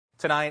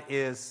Tonight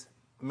is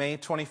May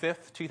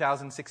 25th,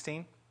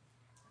 2016.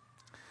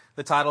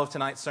 The title of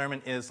tonight's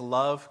sermon is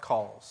Love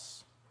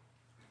Calls.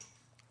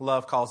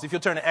 Love Calls. If you'll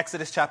turn to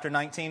Exodus chapter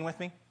 19 with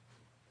me.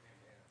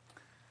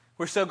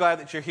 We're so glad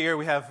that you're here.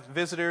 We have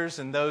visitors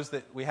and those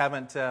that we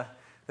haven't, that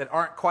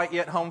aren't quite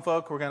yet home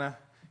folk. We're going to,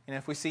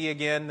 if we see you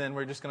again, then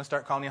we're just going to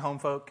start calling you home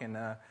folk and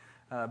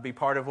be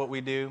part of what we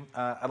do.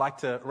 I'd like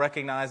to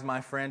recognize my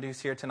friend who's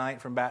here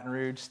tonight from Baton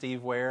Rouge,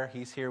 Steve Ware.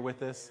 He's here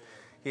with us.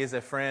 He is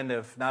a friend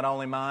of not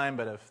only mine,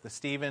 but of the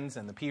Stevens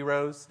and the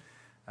P-Rose.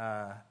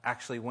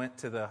 Actually went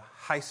to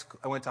high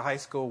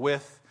school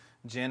with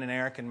Jen and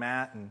Eric and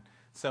Matt and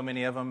so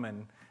many of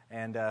them.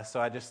 And so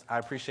I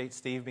appreciate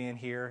Steve being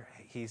here.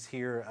 He's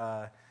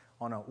here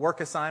on a work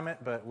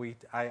assignment, but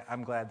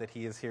I'm glad that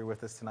he is here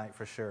with us tonight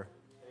for sure.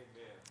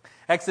 Amen.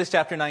 Exodus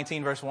chapter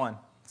 19, verse 1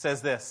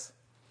 says this.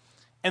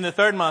 In the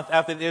third month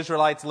after the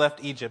Israelites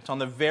left Egypt, on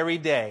the very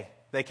day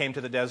they came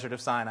to the desert of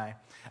Sinai.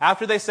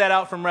 After they set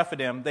out from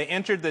Rephidim, they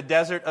entered the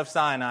desert of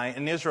Sinai,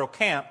 and Israel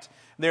camped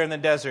there in the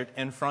desert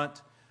in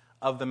front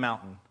of the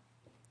mountain.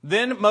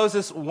 Then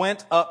Moses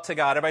went up to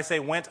God. Everybody say,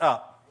 went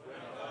up.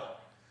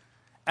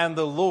 And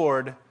the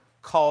Lord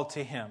called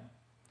to him.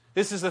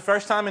 This is the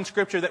first time in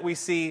Scripture that we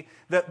see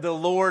that the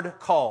Lord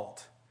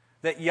called,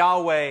 that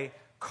Yahweh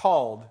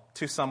called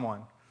to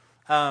someone.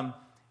 And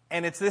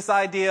it's this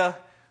idea,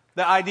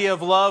 the idea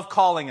of love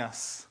calling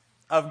us,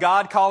 of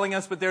God calling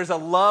us, but there's a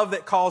love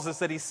that calls us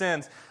that He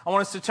sends. I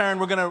want us to turn,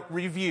 we're going to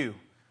review.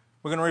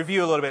 We're going to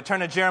review a little bit. Turn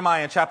to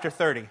Jeremiah chapter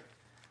 30.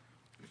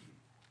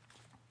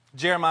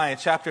 Jeremiah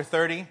chapter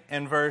 30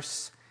 and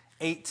verse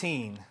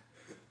 18.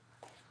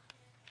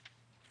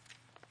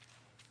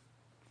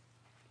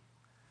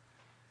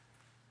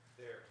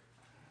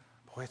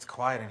 Boy, it's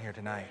quiet in here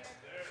tonight.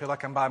 I feel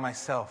like I'm by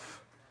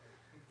myself.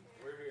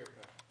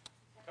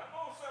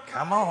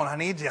 Come on, I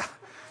need you.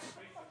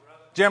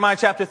 Jeremiah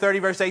chapter 30,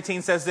 verse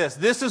 18 says this.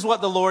 This is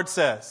what the Lord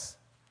says.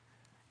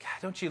 God,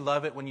 don't you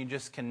love it when you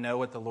just can know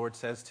what the Lord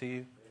says to you?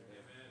 Amen.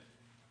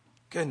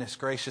 Goodness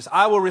gracious.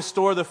 I will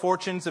restore the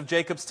fortunes of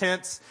Jacob's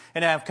tents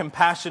and have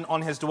compassion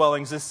on his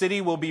dwellings. The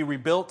city will be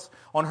rebuilt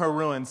on her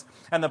ruins,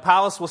 and the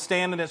palace will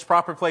stand in its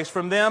proper place.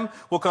 From them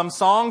will come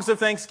songs of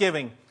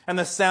thanksgiving and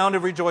the sound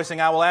of rejoicing.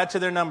 I will add to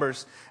their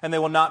numbers, and they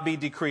will not be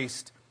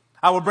decreased.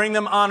 I will bring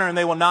them honor, and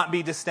they will not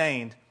be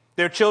disdained.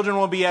 Their children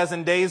will be as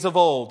in days of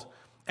old,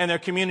 and their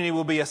community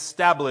will be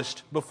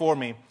established before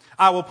me.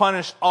 I will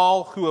punish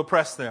all who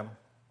oppress them.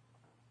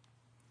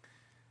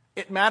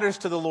 It matters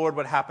to the Lord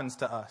what happens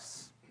to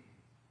us.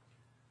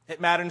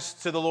 It matters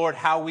to the Lord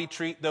how we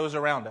treat those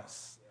around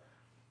us.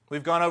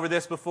 We've gone over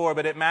this before,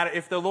 but it matters.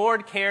 If the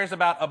Lord cares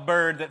about a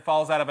bird that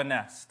falls out of a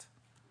nest,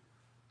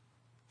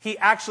 He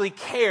actually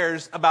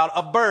cares about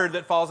a bird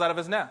that falls out of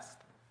his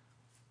nest.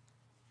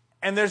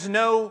 And there's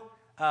no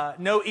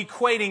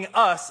equating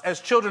us as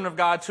children of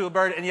God to a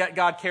bird, and yet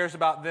God cares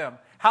about them.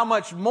 How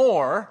much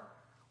more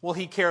will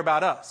He care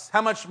about us?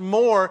 How much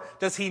more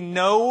does He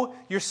know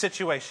your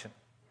situation?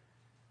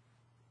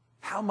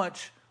 How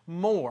much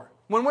more?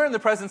 When we're in the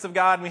presence of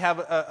God and we have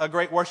a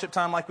great worship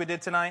time like we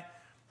did tonight,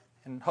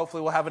 and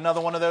hopefully we'll have another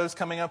one of those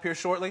coming up here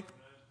shortly.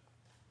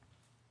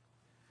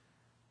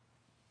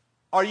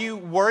 Are you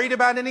worried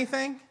about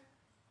anything?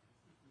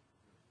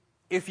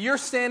 If you're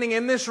standing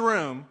in this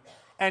room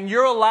and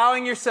you're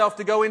allowing yourself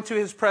to go into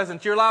His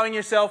presence, you're allowing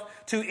yourself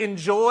to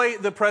enjoy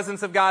the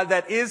presence of God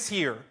that is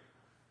here,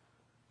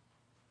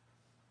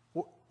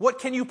 what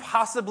can you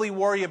possibly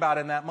worry about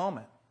in that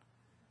moment?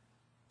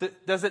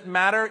 Does it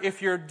matter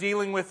if you're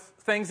dealing with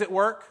things at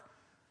work?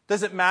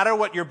 Does it matter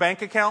what your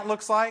bank account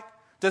looks like?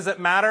 Does it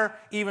matter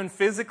even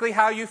physically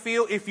how you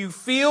feel? If you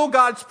feel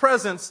God's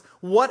presence,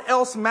 what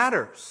else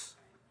matters?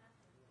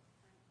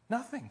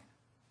 Nothing.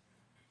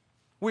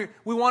 We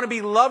want to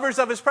be lovers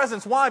of His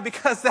presence. Why?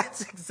 Because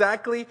that's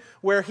exactly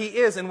where He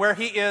is. And where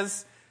He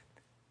is,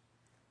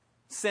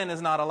 sin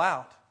is not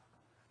allowed.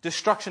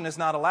 Destruction is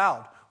not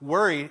allowed.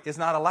 Worry is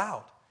not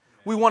allowed.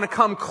 We want to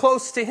come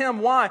close to Him.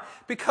 Why?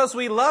 Because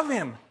we love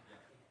Him.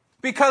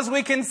 Because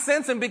we can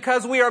sense Him.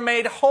 Because we are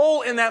made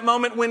whole in that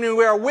moment when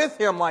we are with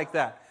Him like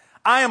that.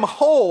 I am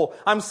whole.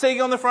 I'm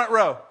sitting on the front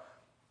row.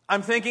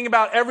 I'm thinking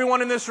about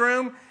everyone in this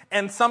room.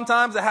 And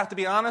sometimes I have to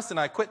be honest and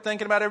I quit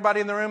thinking about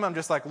everybody in the room. I'm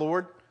just like,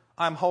 Lord,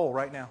 I'm whole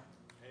right now.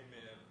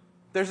 Amen.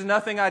 There's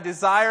nothing I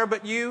desire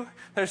but You.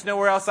 There's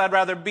nowhere else I'd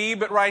rather be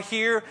but right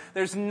here.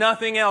 There's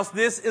nothing else.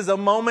 This is a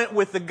moment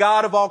with the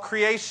God of all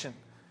creation.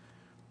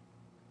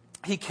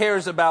 He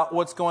cares about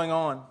what's going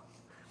on.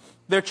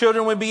 Their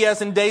children would be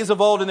as in days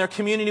of old, and their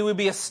community would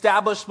be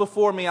established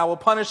before me. I will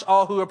punish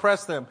all who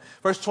oppress them.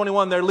 Verse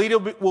 21, their leader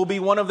will be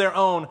one of their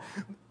own.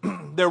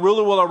 Their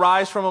ruler will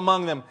arise from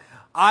among them.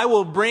 I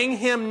will bring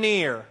him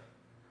near.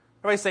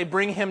 Everybody say,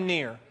 bring him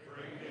near.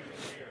 Bring him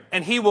near.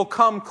 And he will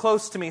come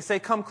close to me. Say,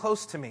 come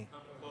close to me.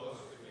 Come close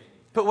to me.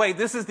 But wait,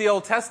 this is the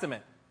Old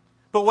Testament.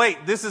 But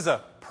wait, this is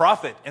a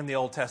prophet in the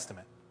Old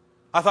Testament.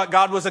 I thought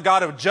God was a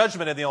God of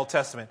judgment in the Old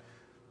Testament.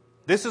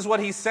 This is what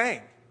He's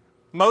saying.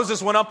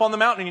 Moses went up on the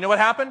mountain, and you know what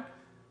happened?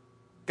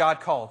 God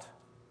called.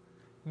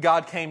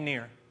 God came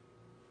near.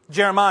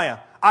 Jeremiah,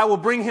 I will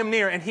bring him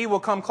near and he will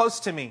come close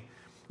to me.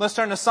 Let's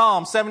turn to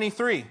Psalm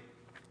 73.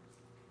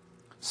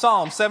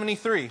 Psalm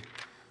 73,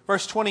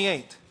 verse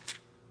 28.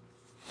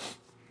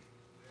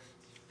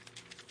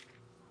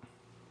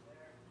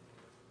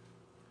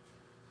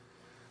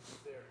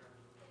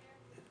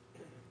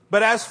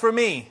 But as for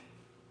me,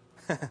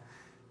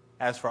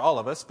 as for all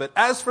of us, but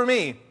as for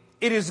me,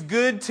 it is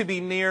good to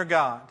be near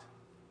God.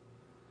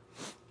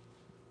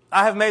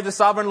 I have made the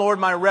sovereign Lord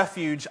my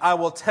refuge. I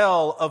will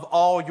tell of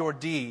all your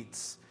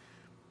deeds.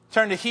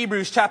 Turn to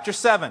Hebrews chapter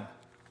 7.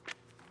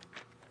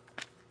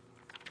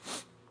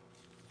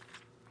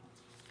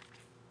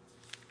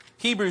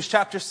 Hebrews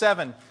chapter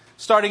 7,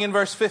 starting in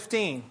verse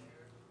 15.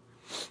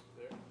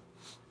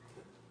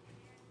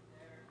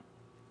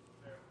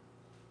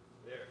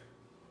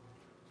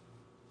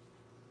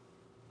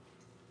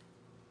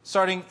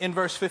 Starting in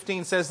verse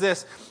 15 says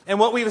this, and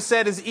what we have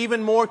said is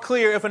even more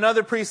clear if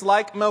another priest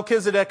like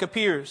Melchizedek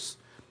appears.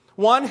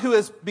 One who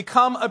has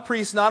become a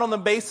priest not on the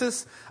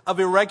basis of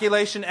a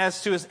regulation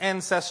as to his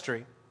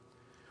ancestry,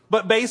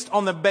 but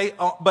on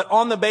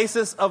the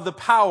basis of the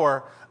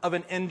power of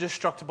an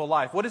indestructible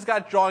life. What is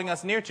God drawing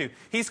us near to?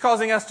 He's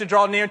causing us to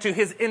draw near to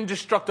his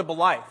indestructible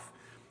life.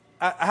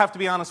 I have to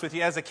be honest with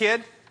you. As a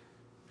kid,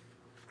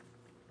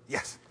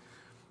 yes.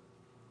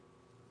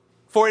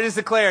 For it is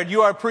declared,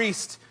 you are a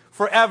priest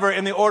forever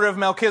in the order of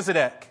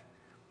Melchizedek.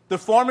 The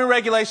form and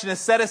regulation is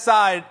set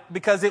aside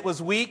because it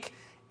was weak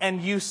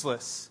and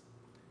useless.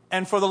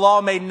 And for the law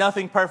made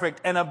nothing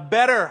perfect. And a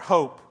better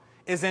hope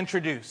is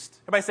introduced.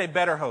 Everybody say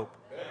better hope.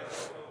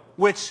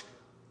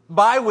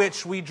 By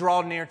which we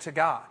draw near to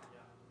God.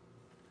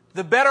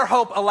 The better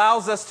hope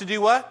allows us to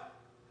do what?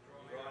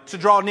 To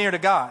draw near to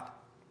God.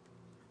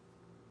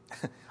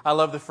 I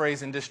love the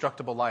phrase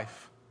indestructible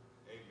life.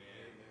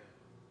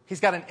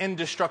 He's got an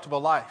indestructible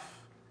life.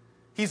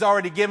 He's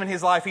already given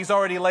his life. He's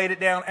already laid it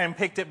down and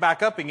picked it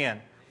back up again.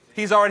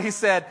 He's already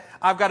said,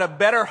 I've got a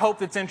better hope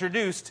that's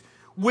introduced,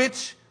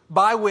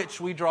 by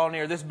which we draw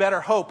near. This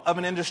better hope of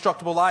an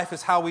indestructible life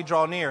is how we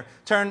draw near.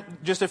 Turn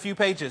just a few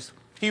pages.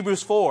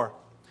 Hebrews 4,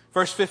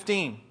 verse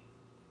 15.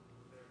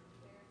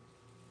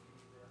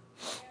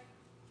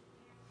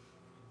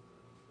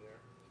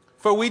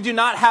 For we do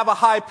not have a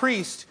high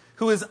priest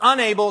who is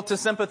unable to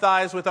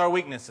sympathize with our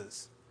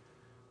weaknesses.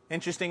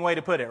 Interesting way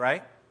to put it,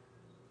 right?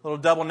 A little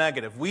double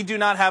negative. We do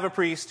not have a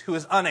priest who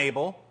is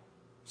unable,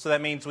 so that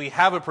means we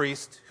have a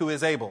priest who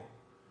is able.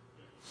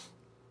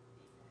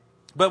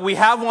 But we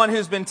have one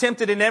who's been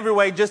tempted in every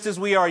way just as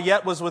we are,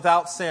 yet was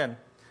without sin.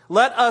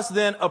 Let us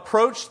then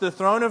approach the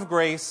throne of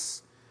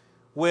grace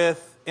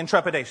with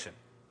intrepidation.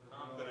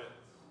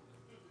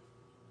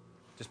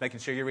 Just making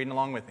sure you're reading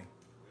along with me.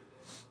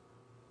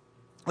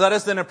 Let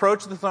us then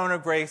approach the throne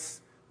of grace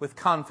with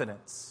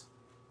confidence.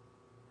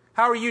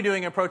 How are you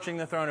doing approaching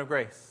the throne of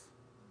grace?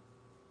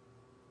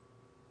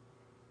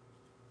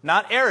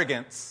 Not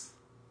arrogance,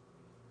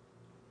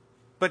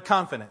 but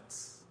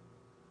confidence.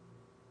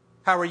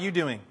 How are you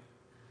doing?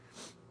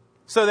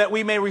 So that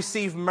we may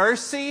receive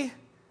mercy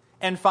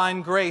and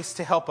find grace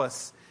to help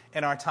us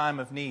in our time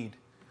of need.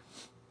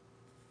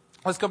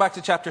 Let's go back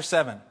to chapter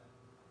 7.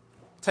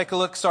 Take a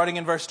look starting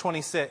in verse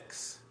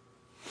 26.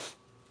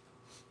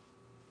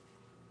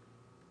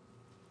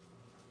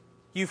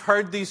 You've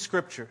heard these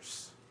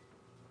scriptures.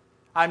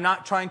 I'm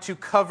not trying to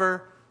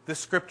cover the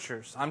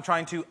scriptures. I'm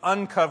trying to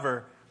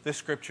uncover the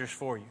scriptures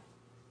for you.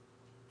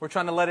 We're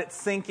trying to let it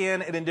sink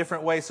in a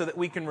different way so that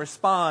we can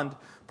respond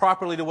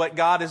properly to what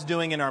God is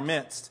doing in our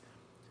midst.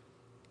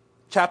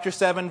 Chapter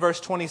 7, verse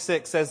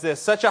 26 says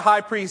this, such a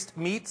high priest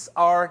meets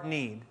our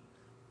need.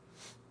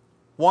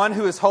 One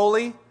who is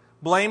holy,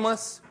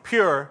 blameless,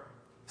 pure,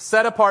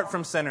 set apart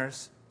from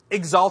sinners,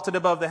 exalted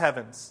above the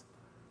heavens.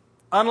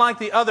 Unlike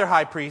the other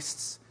high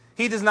priests,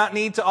 he does not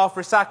need to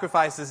offer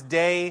sacrifices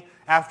day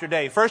after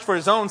day, first for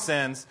his own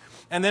sins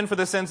and then for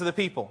the sins of the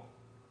people.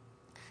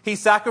 He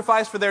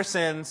sacrificed for their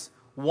sins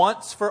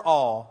once for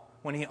all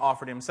when he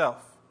offered himself.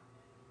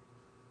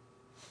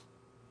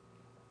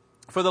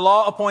 For the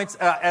law appoints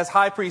as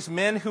high priests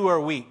men who are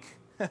weak.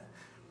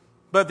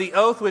 But the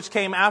oath which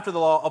came after the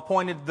law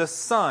appointed the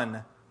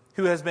Son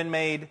who has been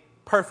made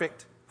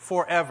perfect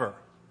forever.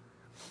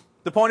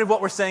 The point of what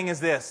we're saying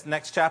is this.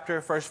 Next chapter,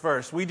 first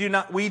verse. We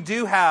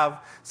do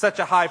have such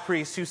a high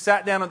priest who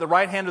sat down at the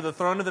right hand of the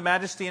throne of the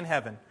majesty in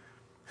heaven,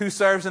 who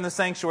serves in the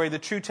sanctuary, the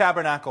true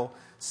tabernacle,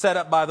 set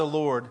up by the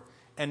Lord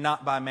and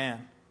not by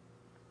man.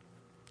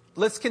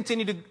 Let's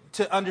continue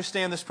to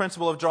understand this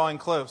principle of drawing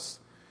close.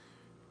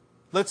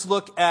 Let's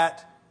look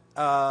at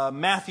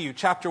Matthew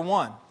chapter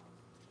 1.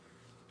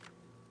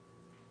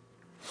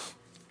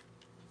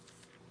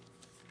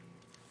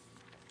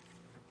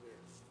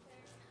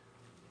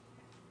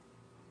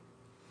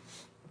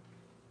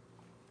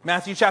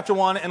 Matthew chapter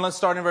 1, and let's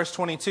start in verse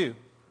 22.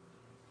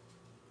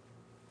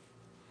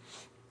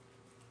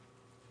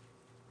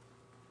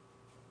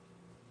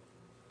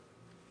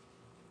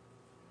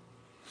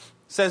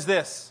 Says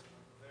this.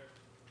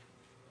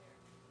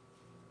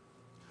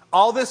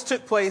 All this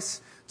took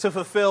place to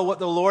fulfill what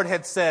the Lord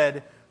had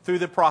said through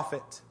the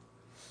prophet.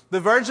 The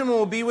virgin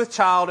will be with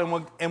child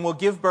and will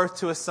give birth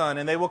to a son,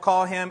 and they will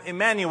call him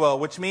Emmanuel,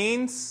 which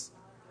means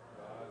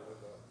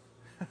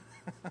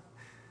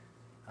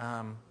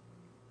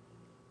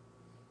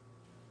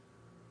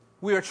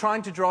we are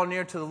trying to draw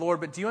near to the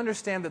Lord, but do you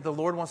understand that the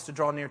Lord wants to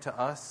draw near to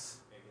us?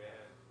 Amen.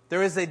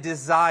 There is a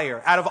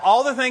desire. Out of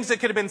all the things that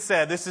could have been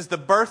said, this is the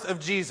birth of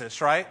Jesus,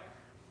 right?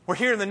 We're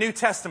here in the New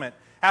Testament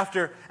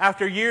after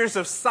years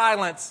of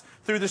silence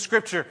through the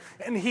Scripture.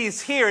 And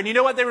He's here. And you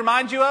know what they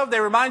remind you of? They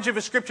remind you of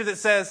a Scripture that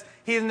says,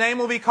 His name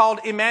will be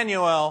called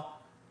Emmanuel,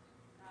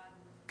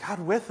 God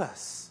with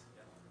us.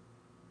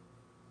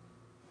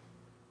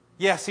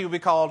 Yes, He will be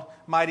called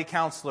Mighty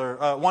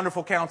Counselor,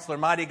 Wonderful Counselor,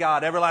 Mighty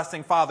God,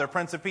 Everlasting Father,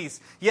 Prince of Peace.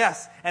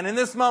 Yes, and in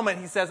this moment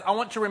He says, I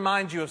want to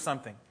remind you of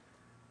something.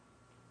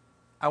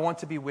 I want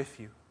to be with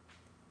you.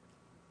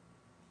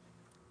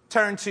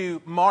 Turn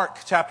to Mark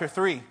chapter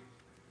 3.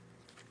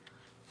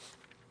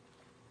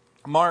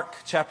 Mark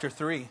chapter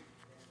 3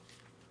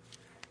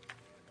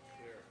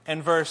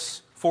 and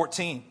verse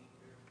 14.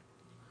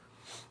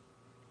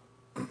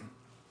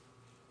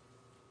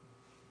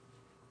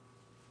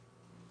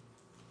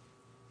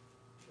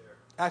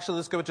 Actually,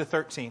 let's go to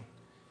 13.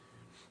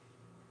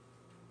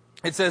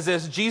 It says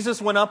this,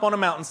 Jesus went up on a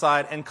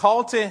mountainside and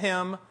called to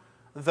Him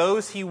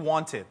those He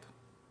wanted,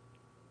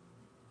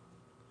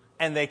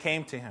 and they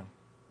came to Him.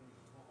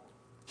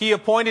 He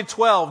appointed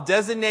 12,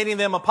 designating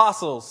them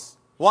apostles.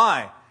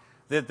 Why?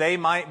 That they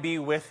might be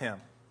with Him.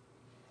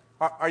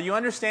 Are you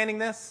understanding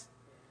this?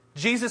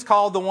 Jesus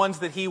called the ones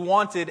that He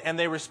wanted, and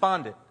they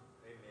responded.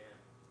 Amen.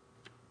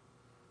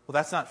 Well,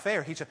 that's not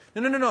fair. He said,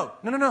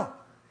 no.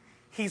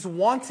 He's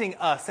wanting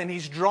us, and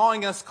He's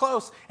drawing us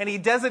close, and He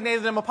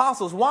designated them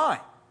apostles. Why?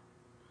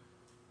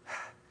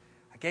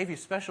 I gave you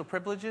special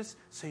privileges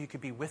so you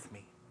could be with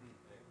me.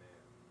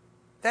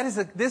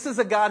 This is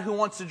a God who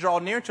wants to draw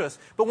near to us.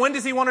 But when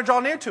does He want to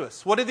draw near to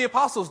us? What did the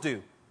apostles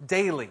do?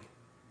 Daily.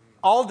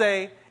 All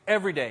day,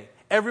 every day.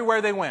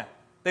 Everywhere they went,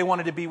 they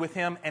wanted to be with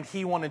Him, and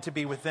He wanted to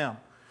be with them.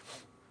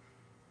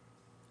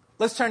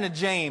 Let's turn to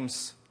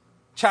James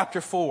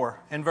chapter 4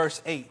 and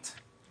verse 8.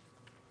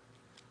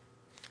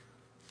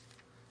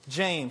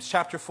 James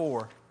chapter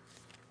 4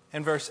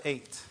 and verse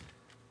 8.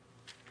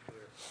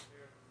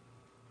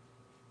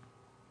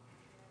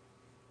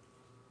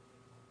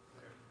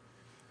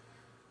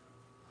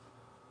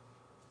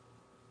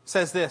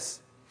 Says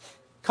this,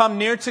 come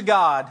near to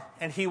God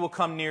and He will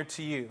come near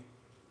to you.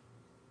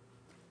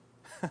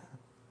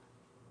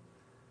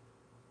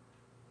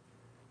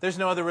 There's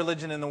no other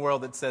religion in the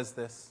world that says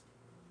this.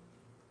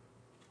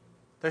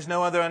 There's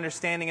no other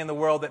understanding in the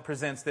world that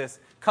presents this.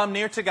 Come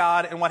near to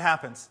God and what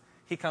happens?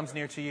 He comes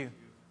near to you.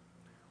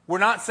 We're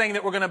not saying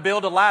that we're going to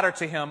build a ladder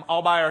to Him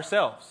all by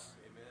ourselves.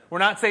 Amen. We're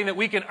not saying that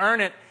we can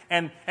earn it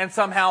and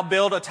somehow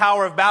build a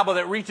Tower of Babel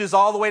that reaches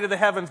all the way to the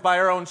heavens by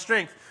our own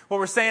strength. What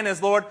we're saying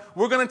is, Lord,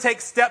 we're going to take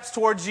steps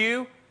towards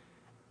you,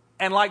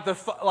 and like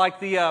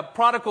the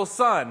prodigal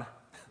son,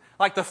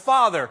 like the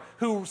father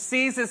who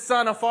sees his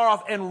son afar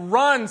off and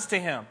runs to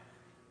him,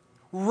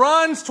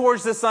 runs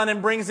towards the son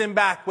and brings him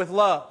back with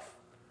love.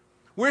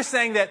 We're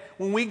saying that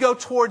when we go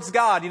towards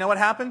God, you know what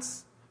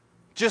happens?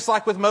 Just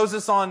like with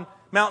Moses on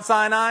Mount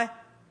Sinai,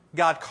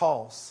 God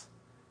calls.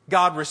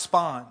 God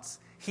responds.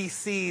 He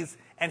sees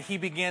and He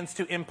begins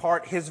to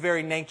impart His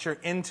very nature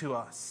into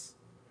us.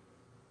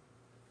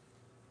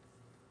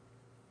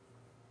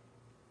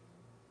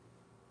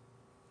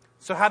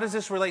 So how does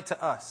this relate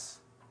to us?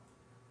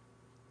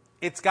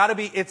 It's got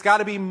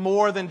to be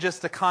more than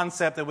just a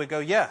concept that we go,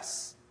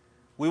 yes,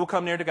 we will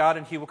come near to God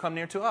and He will come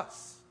near to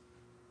us.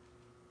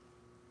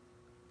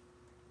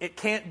 It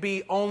can't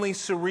be only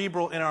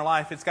cerebral in our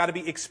life. It's got to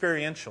be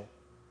experiential.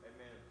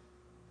 Amen.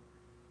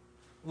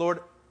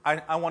 Lord,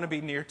 I want to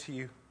be near to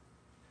you.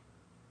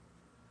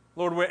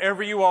 Lord,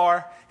 wherever you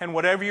are and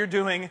whatever you're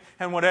doing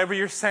and whatever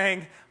you're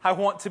saying, I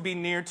want to be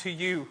near to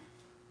you.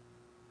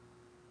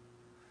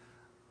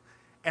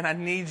 And I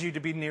need you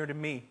to be near to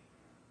me.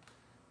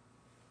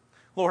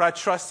 Lord, I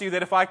trust you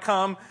that if I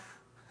come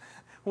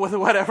with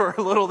whatever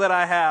little that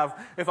I have,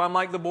 if I'm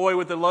like the boy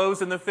with the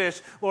loaves and the fish,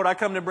 Lord, I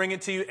come to bring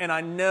it to you, and I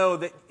know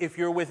that if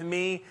you're with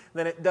me,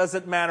 then it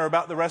doesn't matter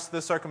about the rest of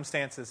the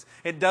circumstances.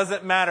 It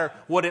doesn't matter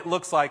what it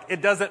looks like.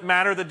 It doesn't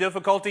matter the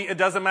difficulty. It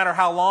doesn't matter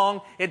how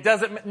long.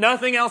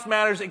 Nothing else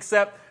matters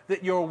except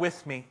that you're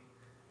with me.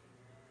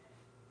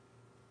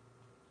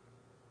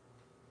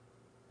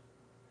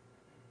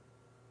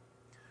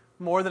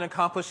 More than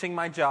accomplishing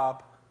my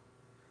job,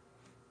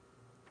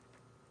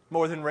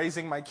 more than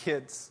raising my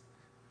kids,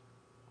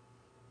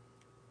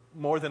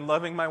 more than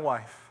loving my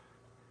wife,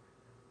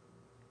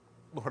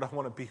 Lord, I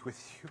want to be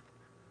with you.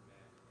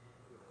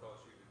 It'll cause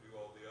you to do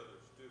all the others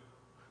too.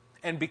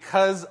 And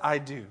because I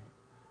do,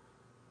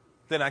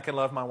 then I can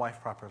love my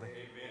wife properly.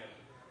 Amen.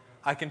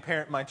 I can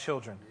parent my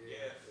children. Yes.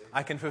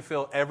 I can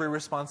fulfill every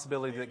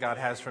responsibility that God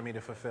has for me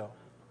to fulfill.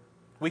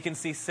 We can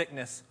see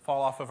sickness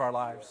fall off of our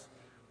lives.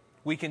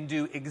 We can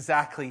do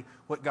exactly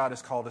what God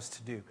has called us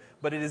to do.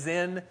 But it is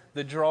in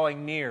the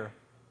drawing near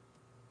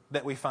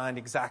that we find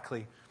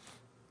exactly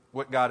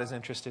what God is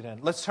interested in.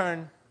 Let's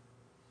turn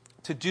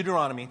to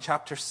Deuteronomy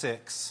chapter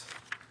 6.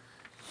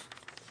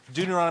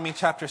 Deuteronomy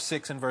chapter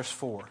 6 and verse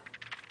 4.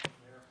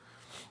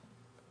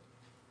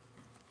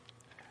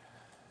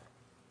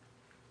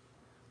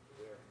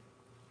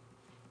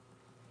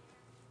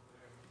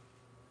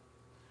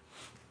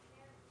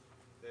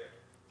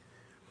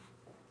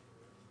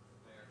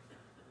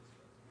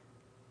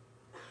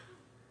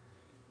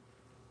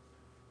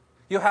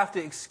 You'll have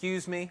to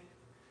excuse me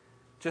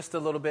just a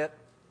little bit.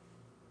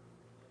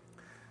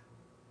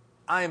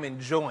 I am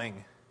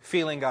enjoying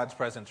feeling God's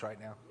presence right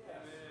now.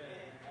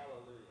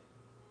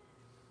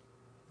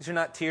 These are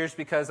not tears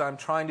because I'm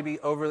trying to be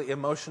overly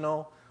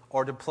emotional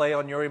or to play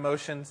on your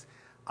emotions.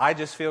 I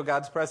just feel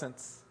God's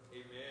presence.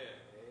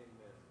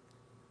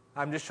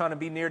 I'm just trying to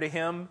be near to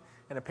Him,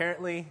 and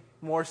apparently,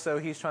 more so,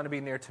 He's trying to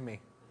be near to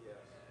me.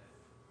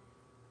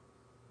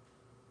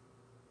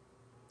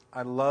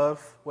 I love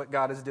what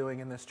God is doing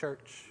in this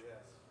church.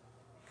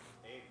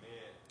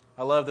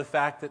 I love the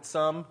fact that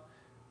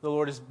the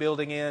Lord is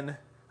building in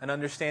an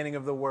understanding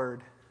of the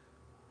Word.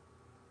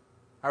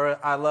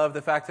 I love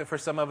the fact that for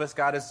some of us,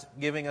 God is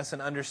giving us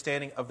an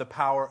understanding of the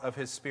power of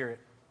His Spirit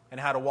and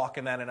how to walk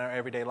in that in our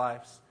everyday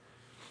lives.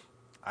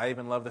 I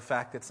even love the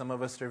fact that some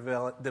of us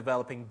are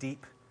developing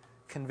deep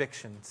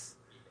convictions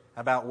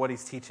about what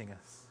He's teaching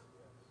us.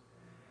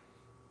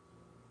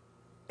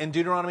 In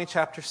Deuteronomy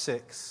chapter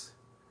 6,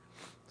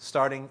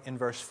 starting in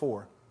verse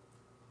 4.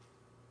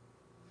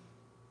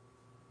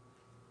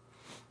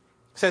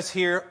 It says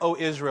here, O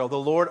Israel, the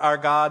Lord our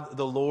God,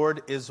 the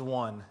Lord is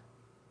one.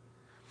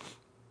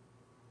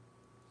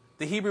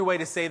 The Hebrew way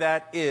to say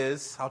that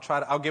is,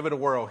 I'll give it a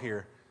whirl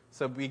here,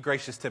 so be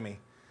gracious to me.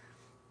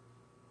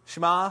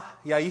 Shema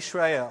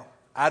Yisrael,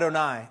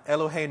 Adonai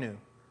Eloheinu,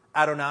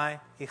 Adonai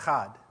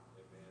Echad.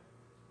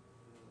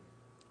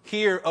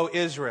 Hear, O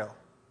Israel,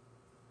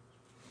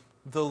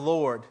 the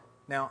Lord.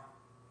 Now,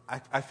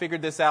 I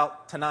figured this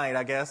out tonight,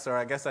 I guess, or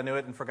I guess I knew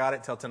it and forgot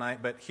it till tonight.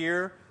 But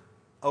hear,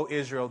 O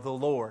Israel, the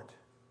Lord.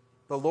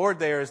 The Lord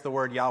there is the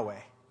word Yahweh.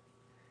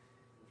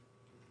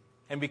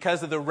 And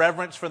because of the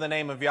reverence for the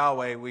name of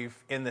Yahweh,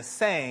 in the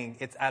saying,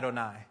 it's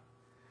Adonai.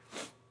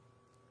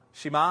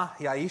 Shema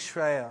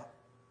Yisrael,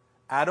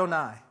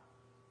 Adonai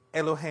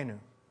Eloheinu,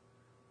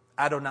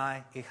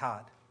 Adonai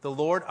Echad. The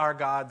Lord our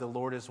God, the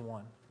Lord is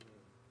one.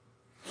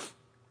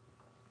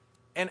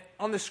 And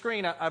on the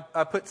screen,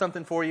 I put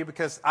something for you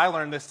because I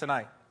learned this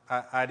tonight.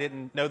 I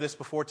didn't know this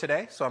before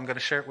today, so I'm going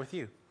to share it with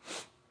you.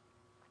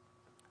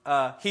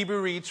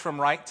 Hebrew reads from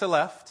right to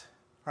left,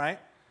 right?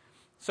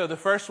 So the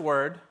first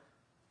word,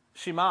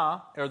 Shema,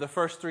 are the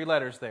first three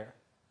letters there.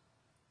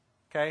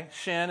 Okay?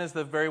 Shin is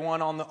the very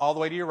one all the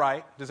way to your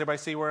right. Does everybody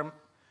see where I'm?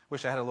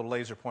 Wish I had a little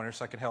laser pointer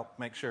so I could help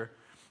make sure.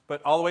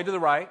 But all the way to the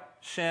right,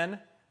 Shin,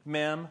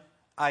 Mem,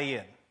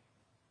 Ayin.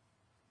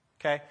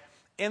 Okay?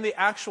 In the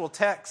actual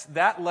text,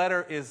 that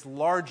letter is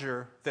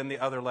larger than the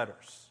other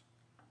letters.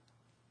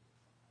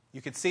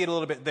 You could see it a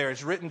little bit there.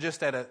 It's written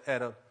just at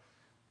a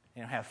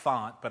have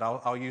font, but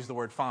I'll use the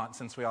word font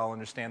since we all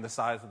understand the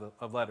size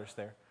of letters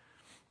there.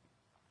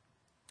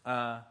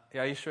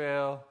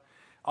 Yisrael,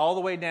 all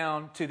the way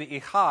down to the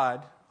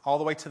Echad, all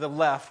the way to the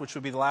left, which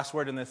would be the last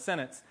word in this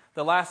sentence.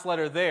 The last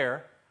letter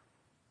there,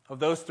 of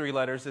those three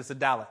letters, is a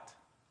dalet.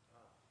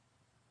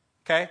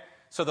 Okay?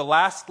 So the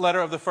last letter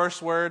of the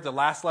first word, the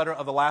last letter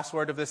of the last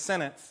word of this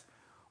sentence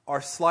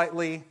are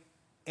slightly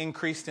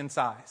increased in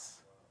size.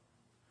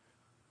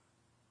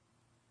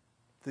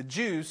 The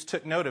Jews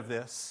took note of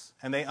this,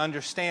 and they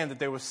understand that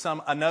there was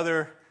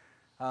another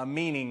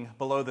meaning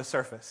below the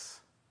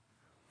surface.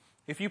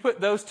 If you put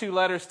those two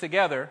letters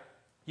together,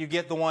 you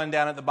get the one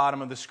down at the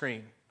bottom of the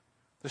screen.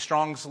 The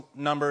Strong's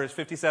number is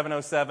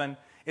 5707.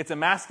 It's a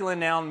masculine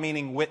noun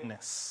meaning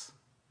witness.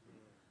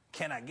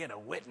 Can I get a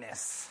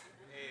witness?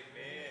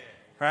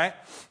 Right?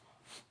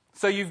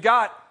 So you've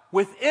got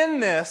within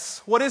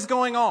this, what is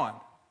going on?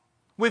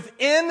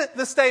 Within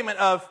the statement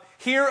of,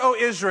 Hear, O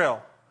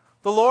Israel,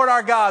 the Lord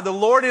our God, the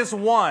Lord is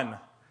one.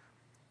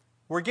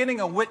 We're getting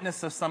a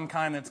witness of some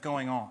kind that's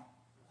going on.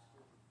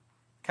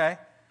 Okay?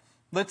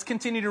 Let's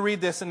continue to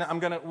read this, and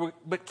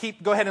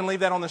go ahead and leave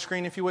that on the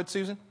screen if you would,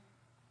 Susan.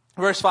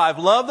 Verse 5,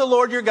 Love the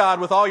Lord your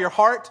God with all your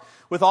heart,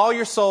 with all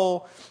your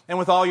soul, and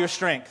with all your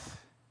strength.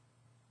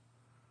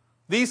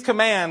 These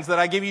commands that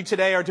I give you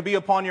today are to be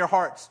upon your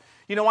hearts.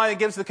 You know why it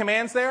gives the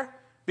commands there?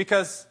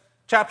 Because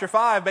chapter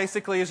 5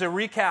 basically is a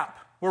recap.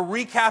 We're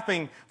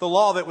recapping the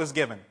law that was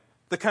given,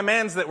 the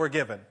commands that were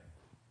given.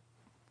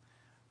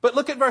 But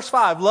look at verse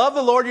 5. Love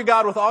the Lord your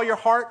God with all your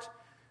heart,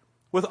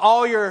 with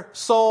all your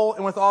soul,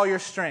 and with all your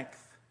strength.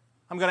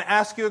 I'm going to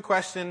ask you a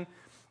question,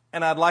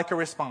 and I'd like a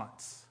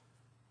response.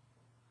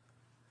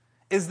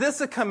 Is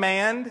this a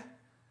command,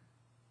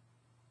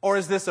 or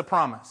is this a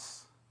promise?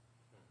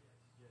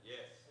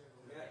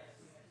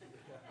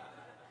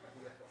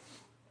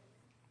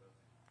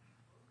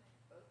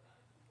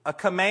 A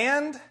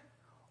command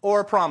or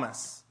a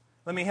promise?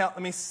 Let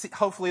me see,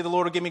 hopefully the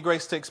Lord will give me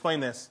grace to explain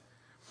this.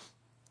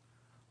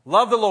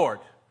 Love the Lord.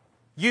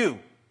 You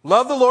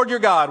love the Lord your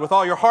God with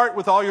all your heart,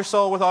 with all your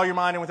soul, with all your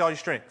mind, and with all your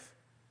strength.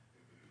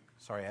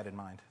 Sorry, I added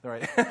mind. All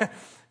right.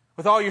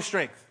 with all your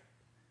strength.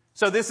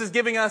 So this is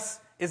giving us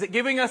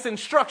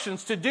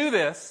instructions to do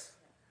this?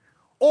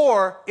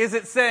 Or is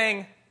it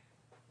saying,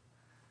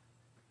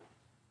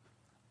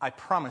 I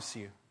promise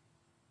you,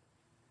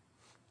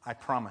 I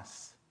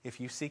promise,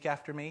 if you seek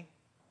after me,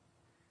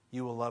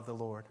 you will love the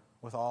Lord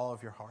with all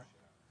of your heart,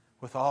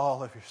 with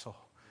all of your soul,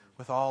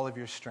 with all of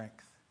your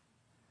strength.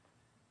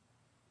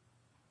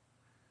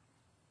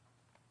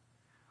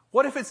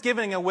 What if it's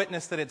giving a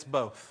witness that it's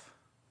both?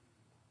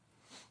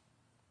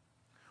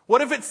 What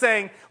if it's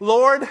saying,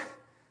 Lord,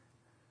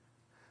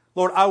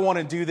 I want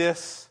to do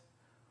this.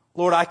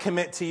 Lord, I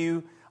commit to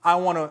you. I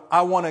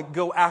want to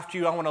go after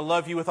you. I want to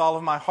love you with all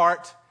of my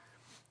heart.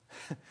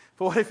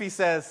 But what if he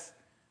says,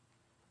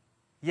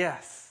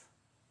 yes,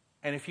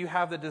 and if you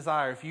have the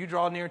desire, if you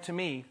draw near to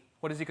me,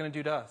 what is he going to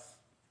do to us?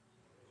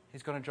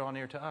 He's going to draw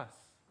near to us.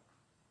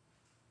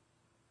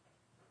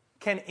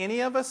 Can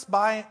any of us,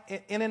 by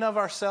in and of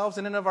ourselves,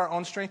 in and of our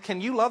own strength, can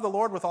you love the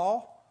Lord with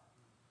all?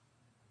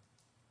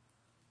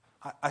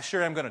 I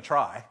sure am going to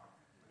try.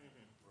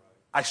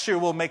 I sure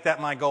will make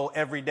that my goal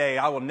every day.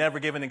 I will never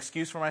give an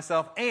excuse for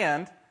myself.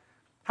 And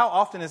how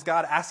often is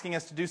God asking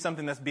us to do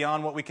something that's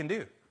beyond what we can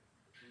do?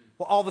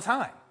 Well, all the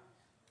time.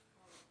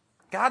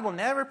 God will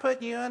never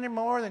put you under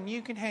more than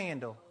you can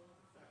handle.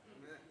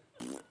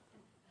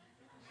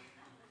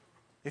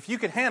 If you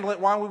could handle it,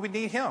 why would we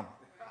need Him?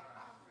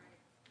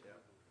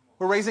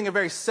 We're raising a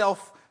very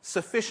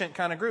self-sufficient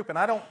kind of group, and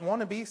I don't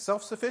want to be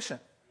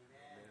self-sufficient.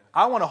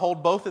 I want to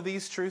hold both of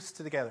these truths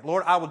together.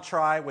 Lord, I will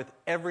try with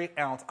every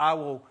ounce.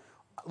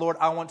 Lord,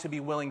 I want to be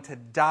willing to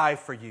die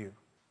for you.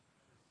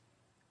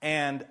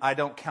 And I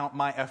don't count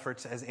my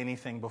efforts as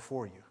anything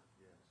before you.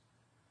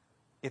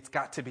 It's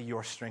got to be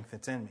your strength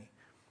that's in me.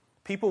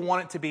 People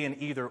want it to be an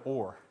either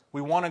or.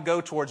 We want to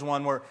go towards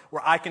one where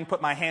I can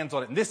put my hands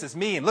on it, and this is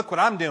me, and look what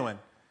I'm doing.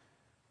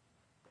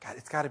 God,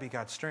 it's got to be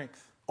God's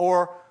strength.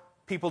 Or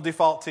people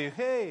default to,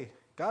 hey,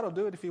 God will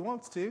do it if He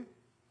wants to,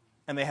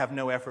 and they have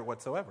no effort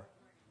whatsoever.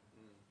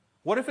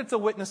 What if it's a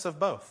witness of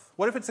both?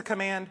 What if it's a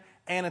command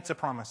and it's a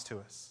promise to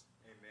us?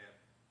 Amen.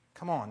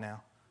 Come on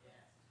now.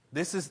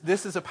 This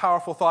is a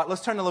powerful thought.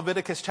 Let's turn to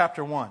Leviticus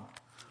chapter 1.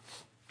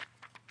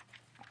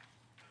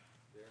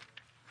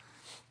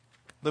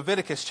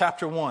 Leviticus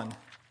chapter 1.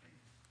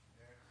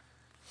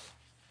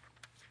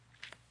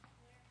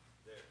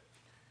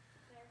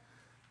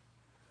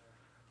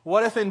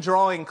 What if in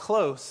drawing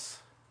close,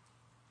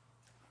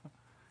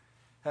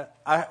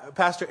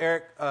 Pastor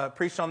Eric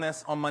preached on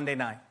this on Monday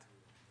night.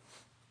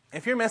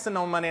 If you're missing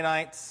on Monday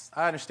nights,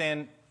 I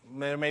understand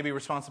there may be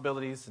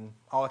responsibilities and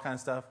all that kind of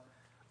stuff.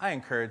 I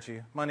encourage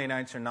you. Monday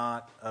nights are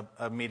not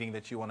a meeting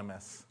that you want to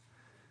miss.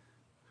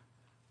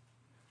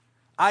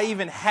 I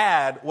even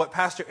had what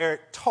Pastor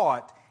Eric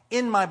taught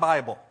in my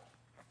Bible.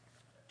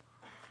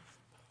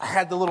 I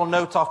had the little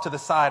notes off to the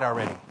side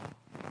already.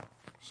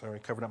 Sorry,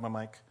 covered up my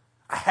mic.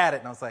 I had it,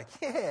 and I was like,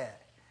 yeah,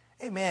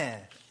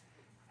 amen.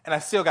 And I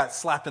still got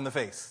slapped in the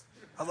face.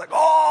 I was like,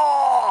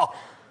 oh,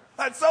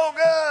 that's so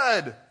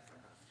good.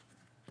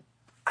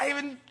 I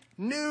even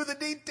knew the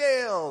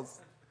details.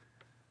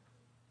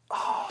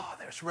 Oh,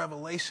 there's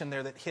revelation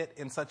there that hit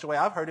in such a way.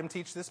 I've heard him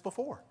teach this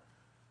before.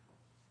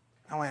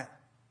 I went,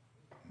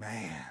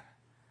 man.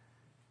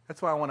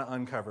 That's why I want to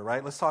uncover,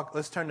 right?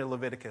 Let's turn to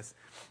Leviticus.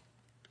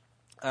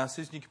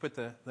 Susan, you can put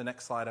the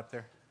next slide up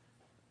there.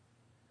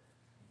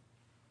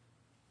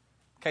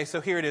 Okay,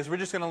 so here it is. We're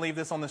just going to leave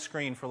this on the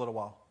screen for a little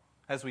while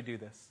as we do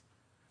this.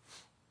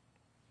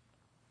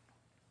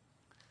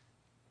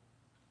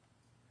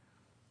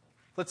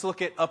 Let's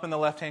look at up in the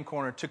left-hand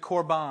corner. To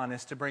korban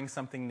is to bring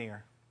something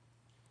near.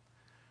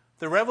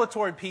 The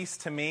revelatory piece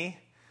to me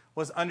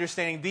was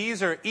understanding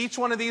each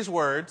one of these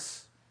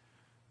words.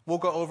 We'll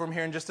go over them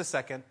here in just a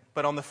second.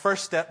 But on the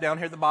first step down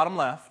here at the bottom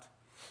left,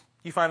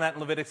 you find that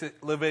in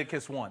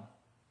Leviticus 1.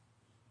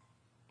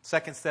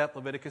 Second step,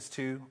 Leviticus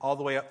 2, all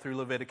the way up through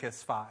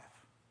Leviticus 5.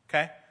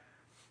 Okay?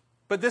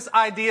 But this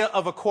idea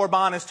of a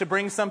korban is to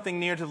bring something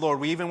near to the Lord.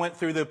 We even went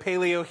through the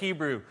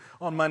Paleo-Hebrew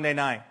on Monday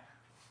night.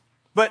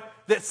 But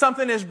that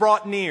something is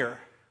brought near.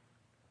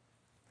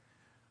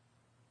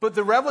 But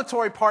the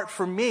revelatory part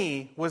for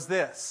me was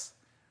this.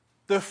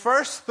 The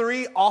first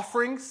 3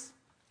 offerings,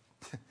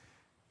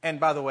 and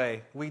by the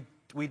way, we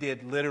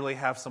did literally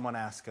have someone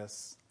ask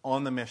us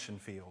on the mission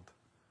field,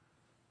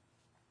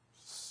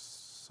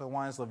 so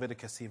why is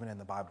Leviticus even in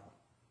the Bible?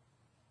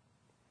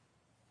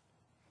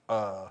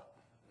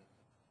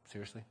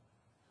 Seriously?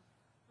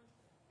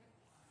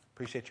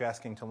 Appreciate you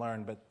asking to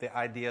learn, but the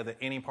idea that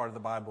any part of the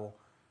Bible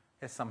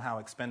is somehow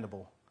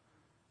expendable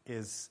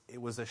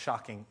was a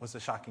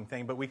shocking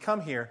thing. But we come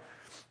here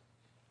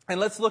and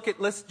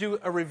let's do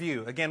a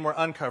review. Again, we're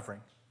uncovering.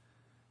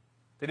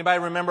 Did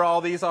anybody remember all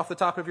these off the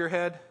top of your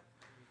head?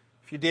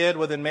 If you did,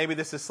 well then maybe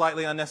this is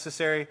slightly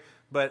unnecessary,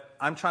 but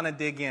I'm trying to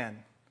dig in.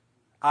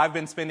 I've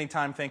been spending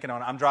time thinking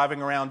on it. I'm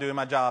driving around doing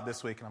my job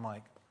this week and I'm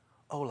like,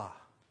 hola.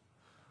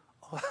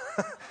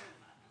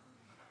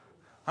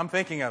 I'm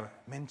thinking of it.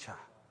 Mincha.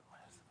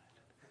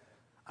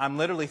 I'm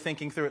literally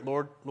thinking through it.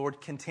 Lord,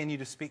 continue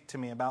to speak to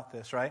me about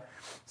this, right?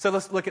 So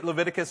let's look at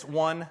Leviticus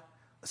 1,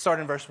 start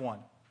in verse 1.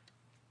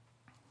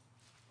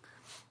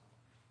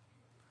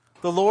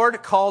 The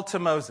Lord called to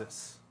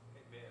Moses.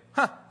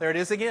 There it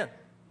is again.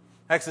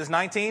 Exodus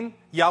 19,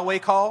 Yahweh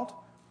called.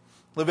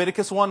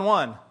 Leviticus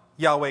 1:1,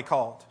 Yahweh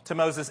called to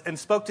Moses and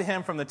spoke to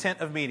him from the tent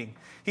of meeting.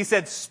 He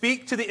said,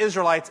 speak to the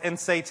Israelites and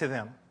say to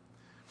them,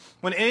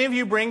 when any of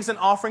you brings an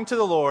offering to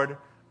the Lord,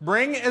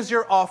 bring as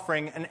your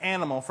offering an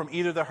animal from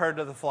either the herd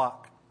or the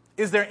flock.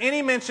 Is there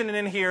any mention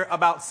in here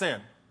about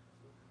sin?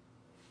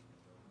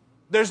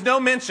 There's no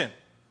mention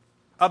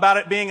about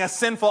it being a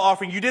sinful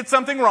offering. You did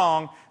something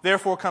wrong,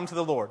 therefore come to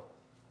the Lord.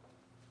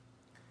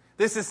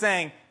 This is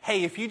saying,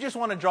 hey, if you just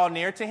want to draw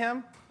near to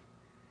him,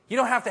 you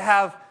don't have to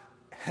have...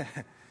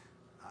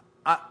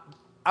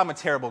 I'm a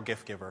terrible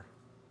gift giver.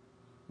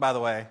 By the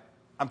way,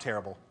 I'm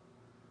terrible.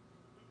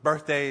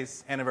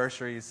 Birthdays,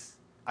 anniversaries,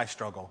 I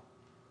struggle.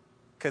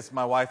 Because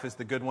my wife is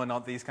the good one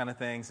on these kind of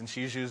things, and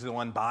she's usually the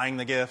one buying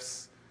the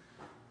gifts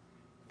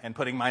and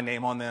putting my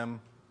name on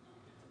them.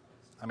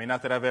 I mean,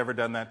 not that I've ever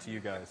done that to you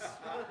guys.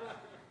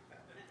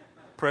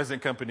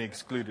 Present company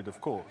excluded, of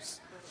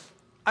course.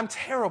 I'm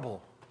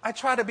terrible. I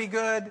try to be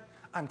good.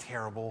 I'm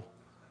terrible.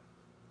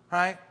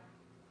 Right?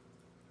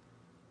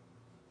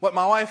 What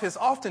my wife has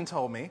often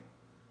told me,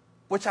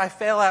 which I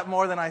fail at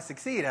more than I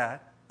succeed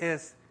at,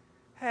 is,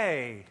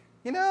 hey,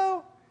 you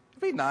know,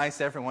 it'd be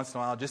nice every once in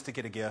a while just to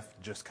get a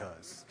gift just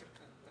because.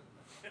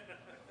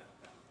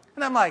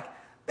 And I'm like,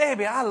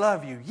 baby, I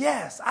love you.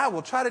 Yes, I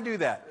will try to do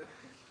that.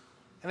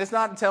 And it's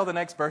not until the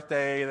next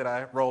birthday that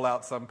I roll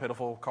out some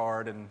pitiful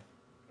card and,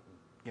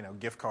 you know,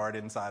 gift card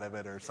inside of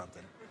it or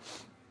something.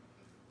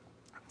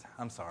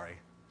 I'm sorry.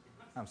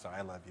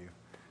 I love you.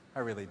 I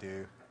really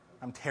do.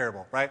 I'm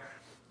terrible, right?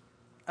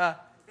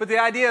 But the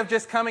idea of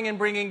just coming and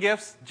bringing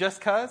gifts just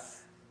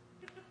because,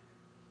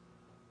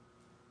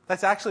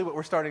 that's actually what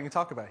we're starting to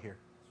talk about here.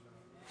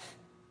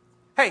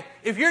 Hey,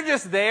 if you're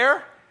just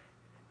there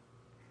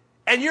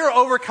and you're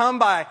overcome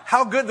by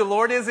how good the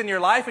Lord is in your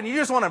life and you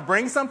just want to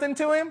bring something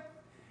to him,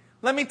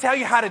 let me tell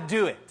you how to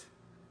do it.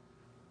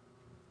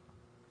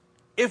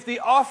 If the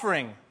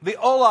offering, the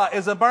olah,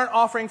 is a burnt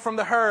offering from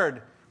the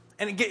herd,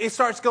 and it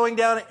starts going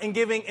down and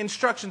giving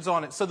instructions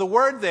on it. So the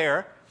word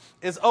there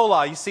is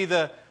olah. You see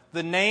the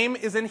name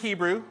is in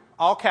Hebrew,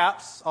 all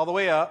caps, all the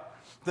way up.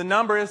 The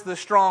number is the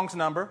Strong's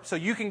number, so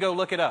you can go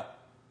look it up.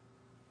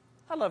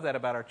 I love that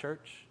about our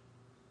church.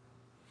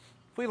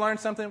 If we learn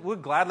something, we'll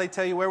gladly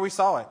tell you where we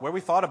saw it, where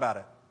we thought about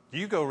it.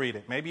 You go read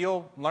it. Maybe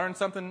you'll learn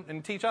something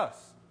and teach us.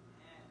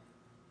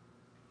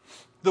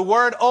 The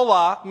word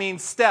olah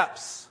means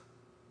steps,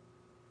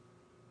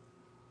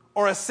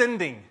 or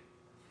ascending,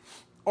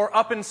 or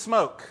up in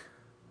smoke.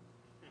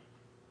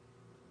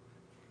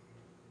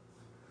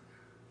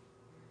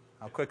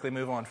 I'll quickly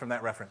move on from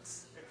that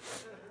reference.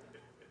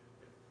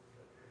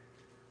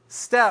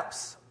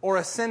 Steps, or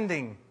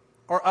ascending,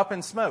 or up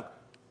in smoke.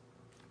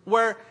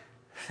 Where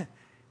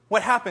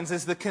what happens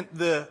is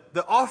the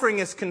offering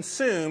is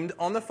consumed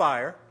on the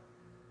fire,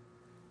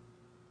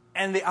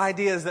 and the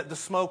idea is that the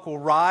smoke will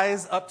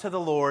rise up to the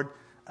Lord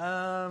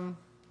to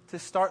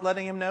start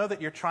letting him know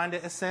that you're trying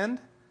to ascend.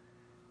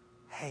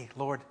 Hey,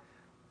 Lord,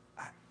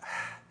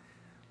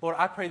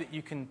 I pray that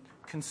you can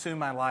consume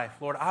my life.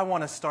 Lord, I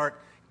want to start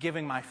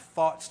giving my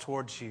thoughts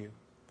towards you.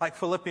 Like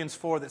Philippians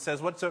 4 that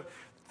says,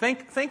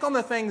 think on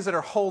the things that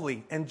are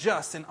holy and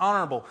just and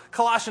honorable.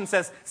 Colossians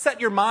says, set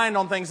your mind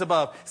on things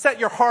above. Set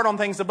your heart on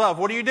things above.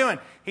 What are you doing?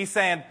 He's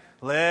saying,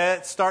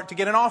 let's start to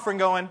get an offering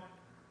going.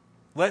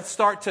 Let's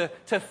start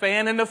to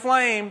fan into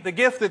flame the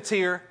gift that's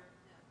here.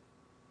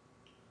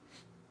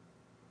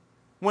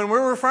 When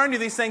we're referring to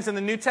these things in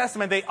the New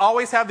Testament, they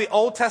always have the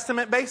Old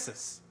Testament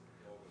basis.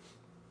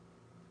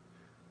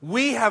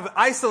 We have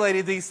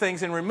isolated these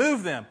things and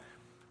removed them.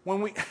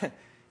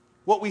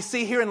 What we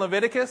see here in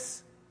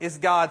Leviticus is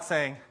God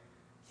saying,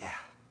 yeah,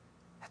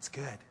 that's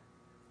good.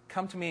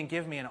 Come to me and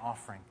give me an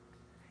offering.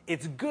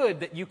 It's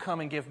good that you come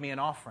and give me an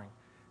offering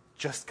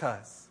just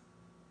because.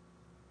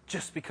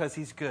 Just because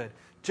he's good.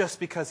 Just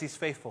because he's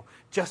faithful.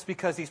 Just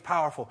because he's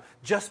powerful.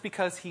 Just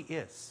because he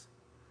is.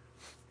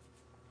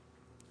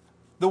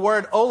 The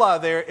word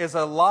olah there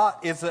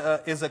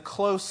is a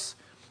close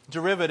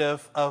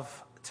derivative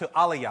to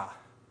aliyah,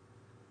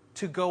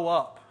 to go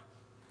up.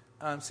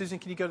 Susan,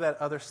 can you go to that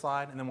other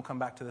slide, and then we'll come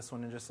back to this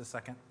one in just a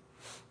second.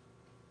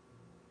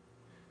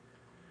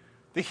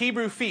 The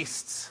Hebrew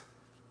feasts.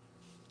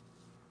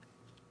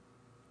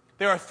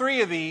 There are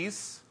 3 of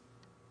these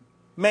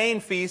main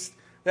feasts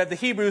that the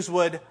Hebrews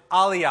would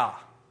aliyah.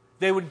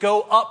 They would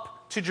go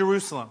up to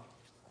Jerusalem.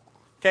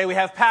 Okay, we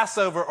have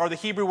Passover, or the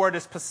Hebrew word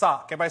is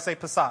Pesach. Everybody say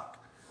Pesach.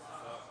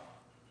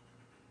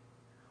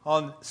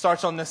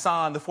 Starts on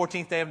Nisan, the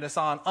 14th day of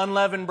Nisan.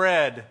 Unleavened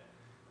bread.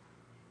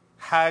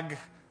 Hag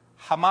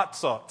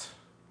Hamatzot.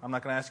 I'm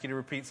not going to ask you to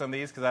repeat some of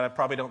these because I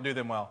probably don't do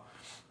them well.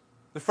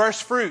 The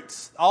first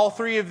fruits. All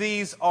 3 of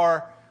these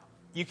are,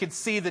 you can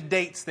see the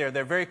dates there.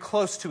 They're very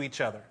close to each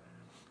other.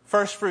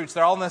 First fruits.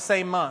 They're all in the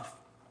same month.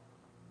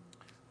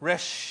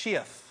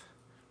 Reshith.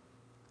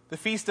 The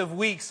Feast of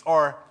Weeks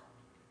are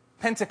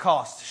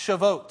Pentecost,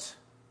 Shavuot.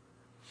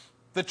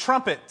 The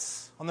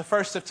trumpets on the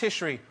 1st of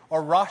Tishri,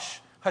 or Rosh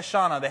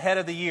Hashanah, the head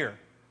of the year.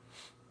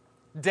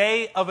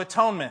 Day of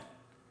Atonement,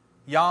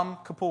 Yom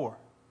Kippur.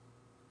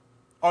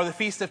 Or the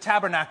Feast of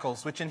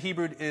Tabernacles, which in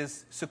Hebrew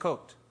is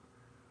Sukkot.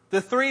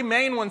 The three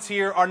main ones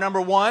here are number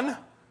 1,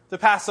 the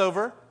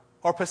Passover,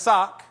 or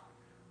Pesach.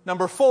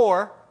 Number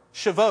 4,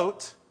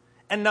 Shavuot.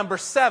 And number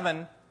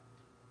 7,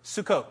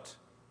 Sukkot.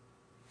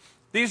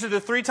 These are the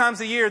 3 times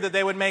a year that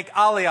they would make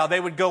Aliyah. They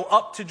would go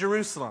up to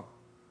Jerusalem.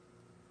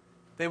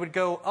 They would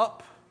go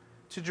up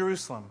to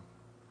Jerusalem.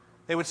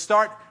 They would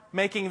start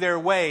making their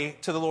way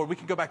to the Lord. We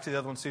can go back to the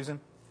other one, Susan.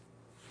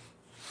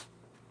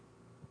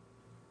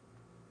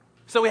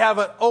 So we have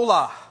an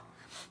Olah.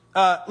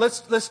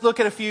 Let's look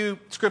at a few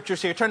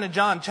scriptures here. Turn to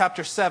John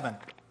chapter 7.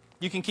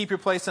 You can keep your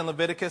place in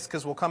Leviticus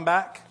because we'll come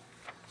back.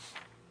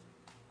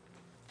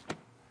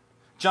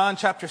 John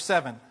chapter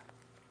 7.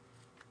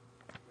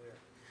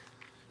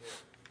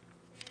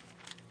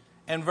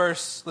 And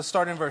let's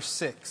start in verse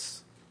 6.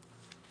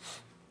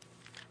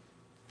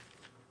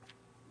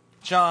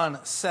 John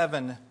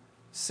 7,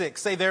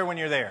 6. Say there when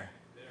you're there.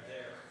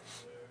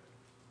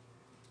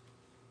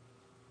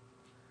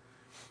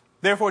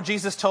 Therefore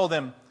Jesus told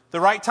them, the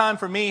right time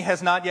for me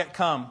has not yet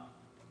come.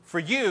 For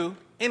you,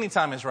 any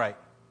time is right.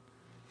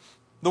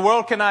 The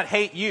world cannot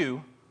hate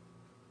you,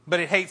 but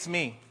it hates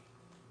me.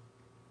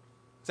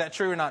 Is that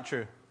true or not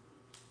true?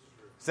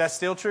 Is that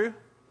still true?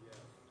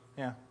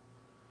 Yeah.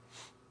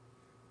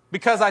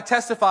 Because I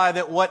testify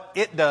that what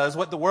it does,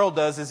 what the world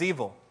does, is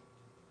evil.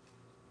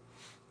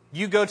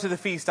 You go to the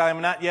feast. I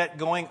am not yet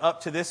going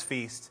up to this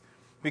feast,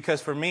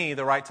 because for me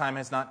the right time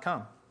has not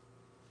come.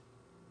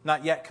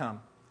 Not yet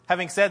come.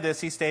 Having said this,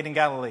 he stayed in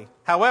Galilee.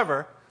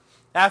 However,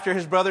 after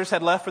his brothers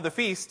had left for the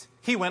feast,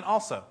 he went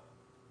also.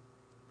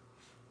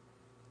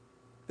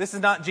 This is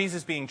not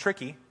Jesus being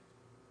tricky.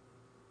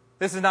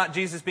 This is not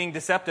Jesus being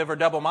deceptive or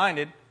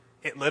double-minded.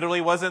 It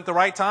literally wasn't the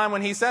right time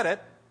when he said it.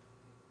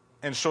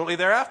 And shortly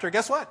thereafter,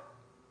 guess what?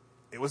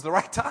 It was the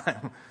right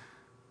time.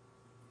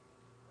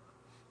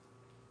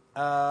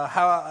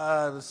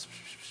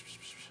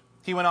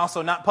 He went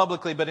also not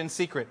publicly but in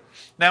secret.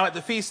 Now at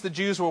the feast the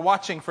Jews were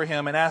watching for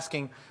him and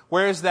asking,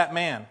 where is that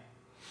man?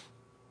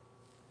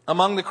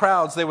 Among the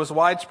crowds there was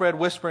widespread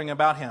whispering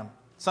about him.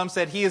 Some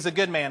said, he is a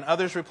good man.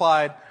 Others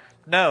replied,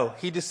 no,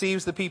 he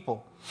deceives the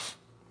people.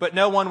 But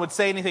no one would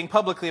say anything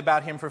publicly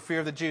about him for fear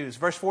of the Jews.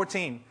 Verse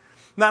 14,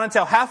 not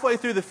until halfway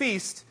through the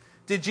feast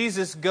did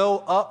Jesus go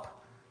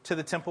up to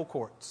the temple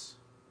courts.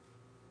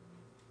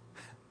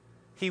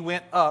 He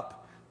went up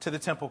to the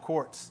temple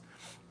courts.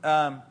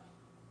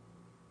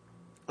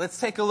 Let's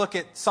take a look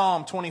at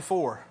Psalm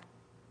 24.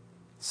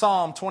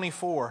 Psalm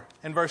 24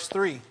 and verse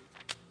 3.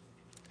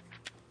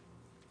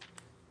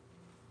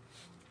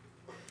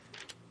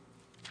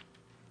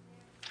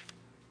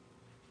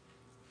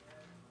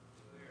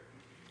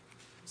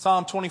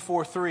 Psalm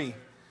 24, 3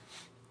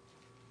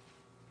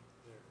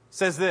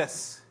 says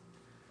this.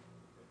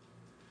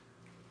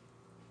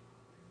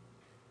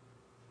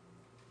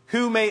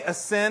 Who may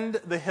ascend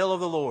the hill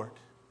of the Lord?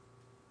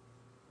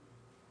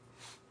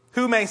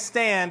 Who may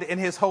stand in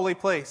his holy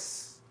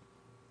place?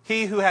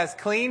 He who has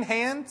clean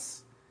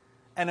hands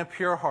and a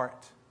pure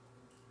heart,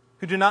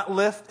 who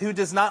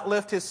does not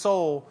lift his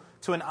soul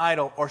to an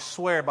idol or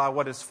swear by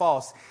what is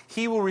false.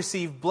 He will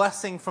receive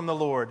blessing from the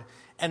Lord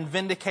and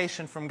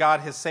vindication from God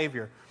his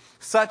Savior.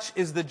 Such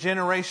is the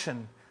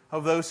generation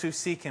of those who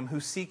seek him, who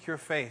seek your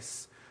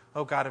face,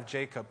 O God of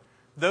Jacob.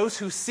 Those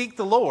who seek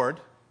the Lord,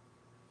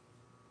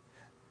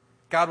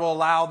 God will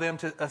allow them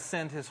to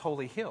ascend his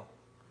holy hill.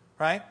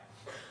 Right?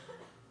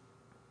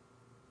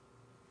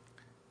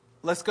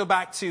 Let's go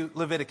back to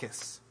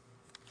Leviticus.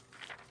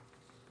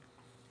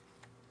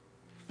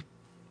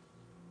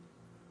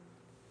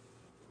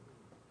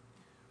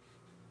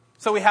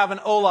 So we have an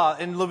Olah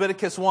in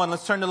Leviticus 1.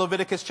 Let's turn to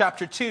Leviticus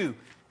chapter 2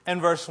 and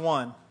verse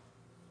 1.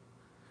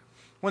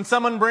 When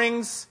someone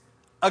brings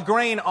a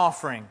grain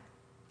offering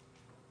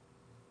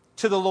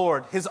to the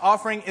Lord, his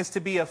offering is to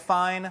be a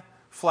fine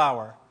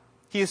flour.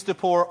 He is to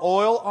pour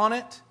oil on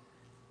it,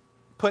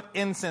 put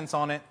incense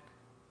on it,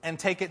 and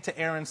take it to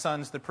Aaron's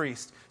sons, the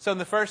priest. So in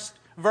the first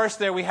verse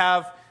there we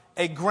have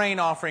a grain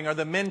offering, or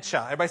the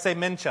mincha. Everybody say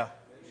mincha.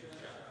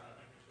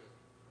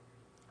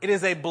 It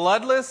is a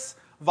bloodless,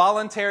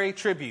 voluntary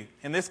tribute.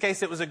 In this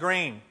case, it was a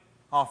grain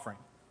offering.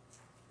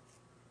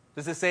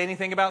 Does it say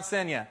anything about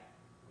sin yet?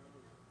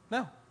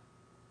 No.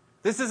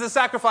 This is a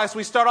sacrifice.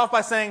 We start off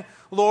by saying,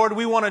 Lord,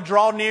 we want to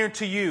draw near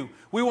to you.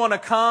 We want to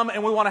come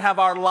and we want to have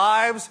our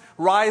lives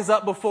rise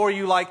up before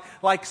you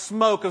like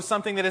smoke of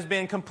something that has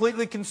been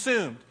completely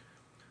consumed.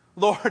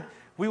 Lord,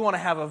 we want to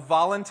have a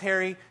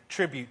voluntary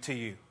tribute to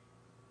you.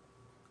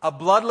 A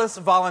bloodless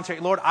voluntary.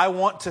 Lord, I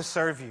want to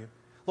serve you.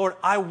 Lord,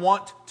 I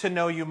want to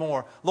know you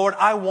more. Lord,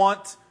 I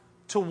want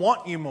to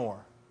want you more.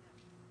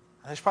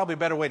 There's probably a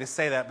better way to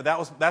say that,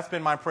 but that's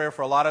been my prayer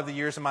for a lot of the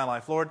years of my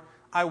life. Lord,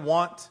 I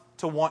want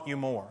to want you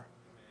more.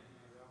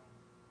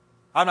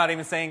 I'm not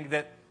even saying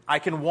that I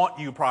can want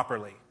you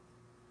properly,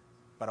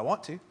 but I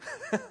want to.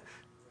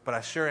 But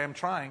I sure am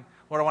trying.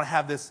 Lord, I want to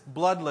have this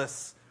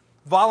bloodless,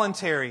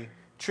 voluntary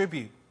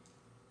tribute.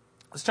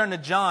 Let's turn to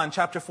John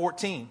chapter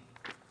 14.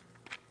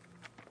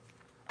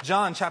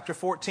 John chapter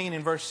 14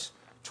 and verse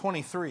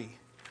 23.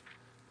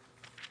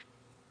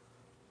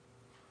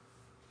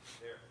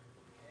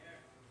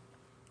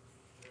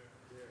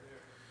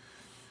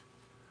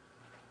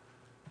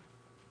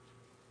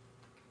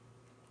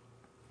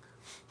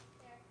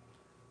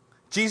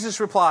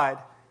 Jesus replied,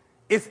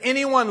 "If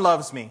anyone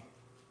loves me,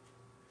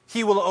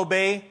 he will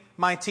obey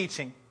my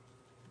teaching.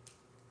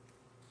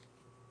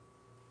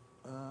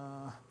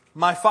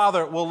 My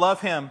Father will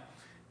love him,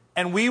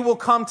 and we will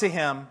come to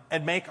him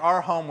and make our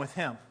home with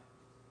him."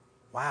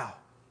 Wow.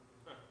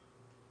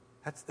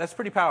 That's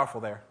pretty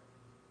powerful there.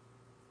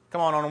 Come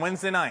on a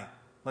Wednesday night.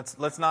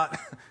 Let's not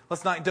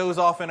doze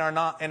off in our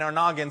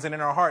noggins and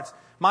in our hearts.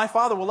 My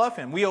Father will love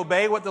him. We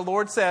obey what the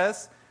Lord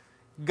says.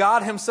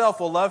 God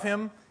himself will love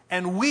him,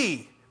 and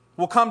we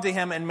will come to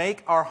him and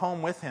make our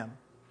home with him.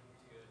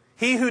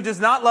 He who does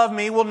not love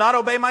me will not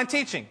obey my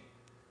teaching.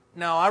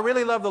 No, I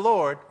really love the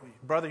Lord.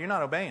 Brother, you're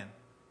not obeying.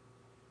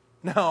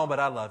 No, but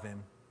I love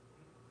him.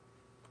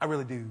 I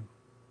really do.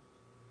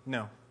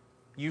 No.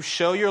 You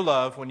show your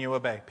love when you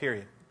obey,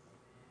 period.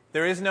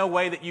 There is no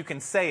way that you can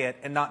say it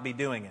and not be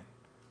doing it.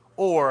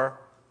 Or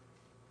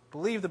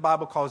believe the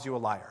Bible calls you a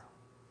liar.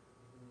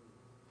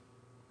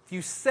 If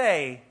you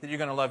say that you're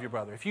going to love your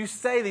brother, if you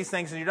say these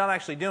things and you're not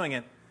actually doing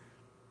it,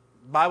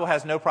 the Bible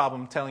has no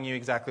problem telling you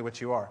exactly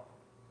what you are.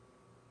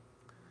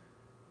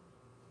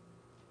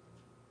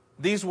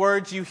 These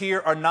words you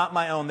hear are not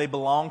my own. They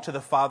belong to the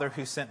Father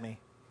who sent me.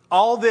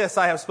 All this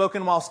I have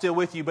spoken while still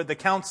with you, but the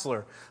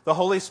Counselor, the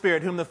Holy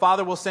Spirit, whom the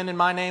Father will send in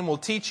my name, will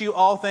teach you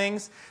all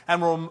things and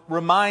will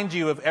remind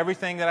you of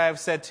everything that I have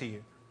said to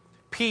you.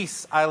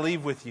 Peace I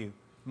leave with you.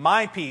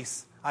 My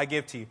peace I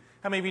give to you.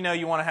 How many of you know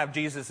you want to have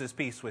Jesus'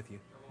 peace with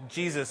you?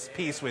 Jesus'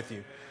 peace with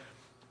you.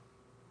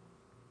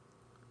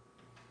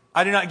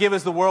 I do not give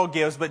as the world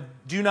gives,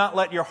 but do not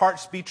let your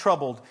hearts be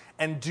troubled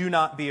and do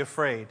not be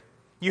afraid.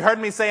 You heard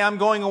me say I'm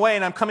going away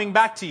and I'm coming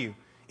back to you.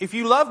 If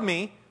you love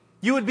me,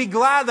 you would be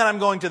glad that I'm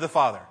going to the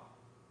Father.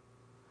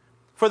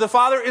 For the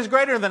Father is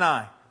greater than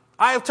I.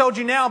 I have told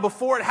you now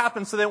before it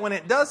happens so that when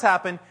it does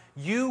happen,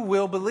 you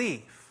will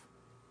believe.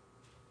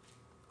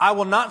 I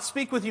will not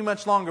speak with you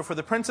much longer, for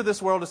the prince of this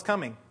world is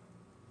coming.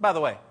 By the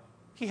way,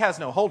 he has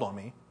no hold on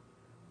me.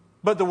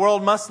 But the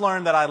world must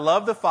learn that I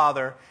love the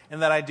Father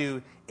and that I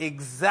do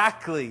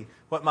exactly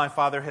what my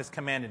Father has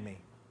commanded me.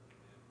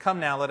 Come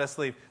now, let us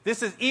leave.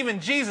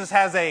 Even Jesus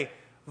has a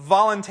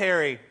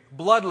voluntary,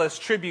 bloodless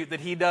tribute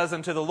that he does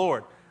unto the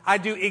Lord. I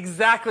do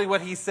exactly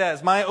what he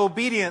says. My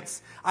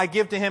obedience I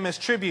give to him as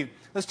tribute.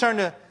 Let's turn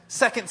to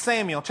 2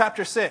 Samuel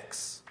chapter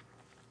 6.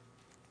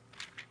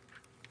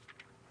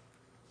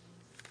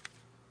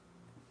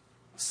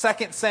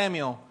 2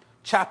 Samuel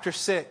chapter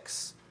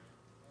 6.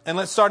 And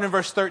let's start in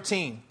verse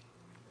 13.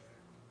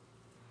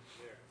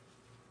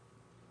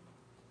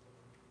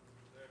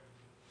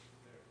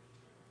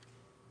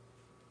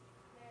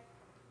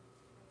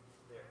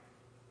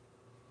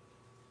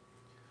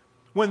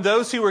 When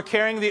those who were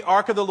carrying the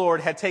ark of the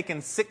Lord had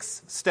taken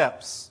 6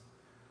 steps,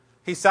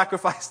 he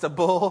sacrificed a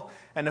bull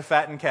and a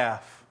fattened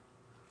calf.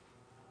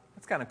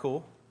 That's kind of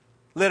cool.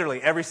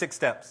 Literally, every 6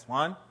 steps.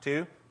 1,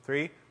 2,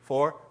 3,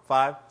 4,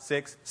 5,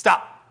 6.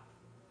 Stop.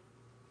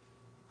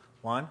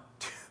 1,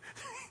 2,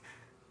 3.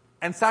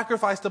 And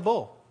sacrificed a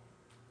bull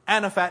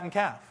and a fattened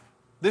calf.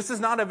 This is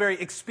not a very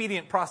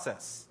expedient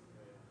process.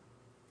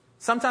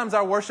 Sometimes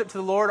our worship to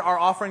the Lord, our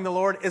offering to the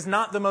Lord, is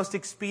not the most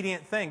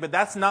expedient thing, but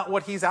that's not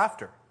what he's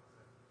after.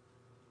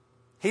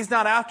 He's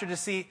not after to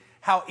see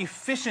how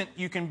efficient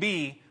you can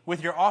be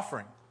with your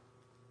offering.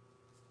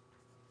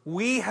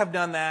 We have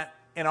done that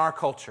in our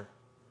culture.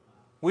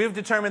 We have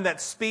determined that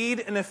speed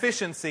and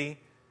efficiency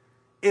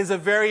is a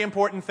very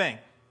important thing.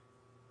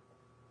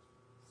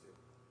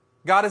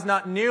 God is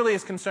not nearly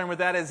as concerned with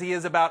that as he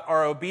is about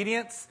our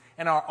obedience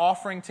and our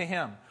offering to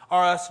him.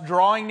 Are us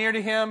drawing near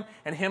to him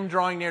and him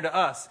drawing near to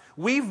us.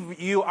 We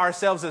view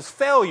ourselves as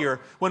failure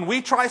when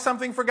we try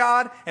something for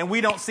God and we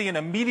don't see an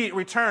immediate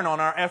return on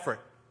our effort.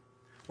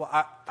 Well,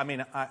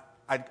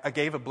 I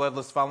gave a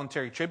bloodless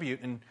voluntary tribute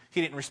and he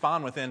didn't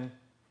respond within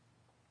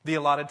the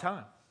allotted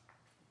time.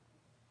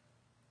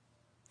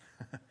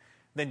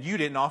 Then you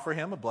didn't offer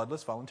him a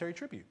bloodless voluntary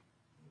tribute.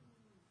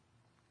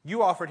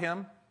 You offered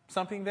him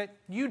something that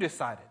you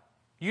decided.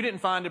 You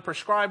didn't find a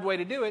prescribed way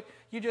to do it.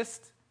 You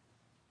just,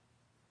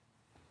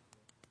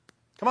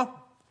 come on,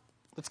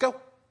 let's go.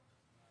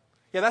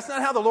 Yeah, that's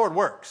not how the Lord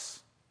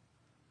works.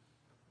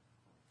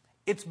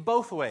 It's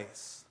both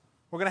ways.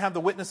 We're going to have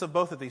the witness of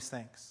both of these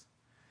things.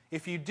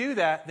 If you do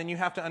that, then you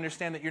have to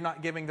understand that you're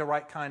not giving the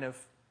right kind of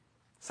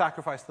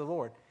sacrifice to the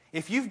Lord.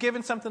 If you've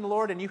given something to the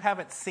Lord and you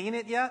haven't seen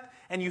it yet,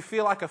 and you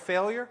feel like a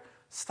failure,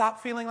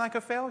 stop feeling like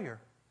a failure.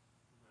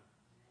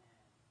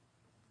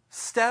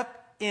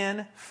 Step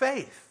in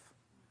faith.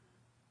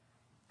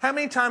 How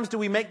many times do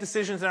we make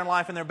decisions in our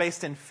life and they're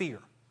based in fear?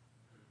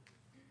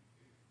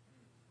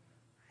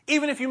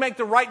 Even if you make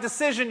the right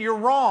decision, you're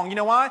wrong. You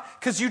know why?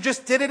 Because you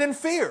just did it in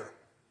fear.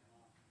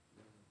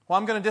 Well,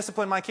 I'm going to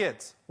discipline my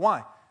kids.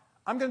 Why?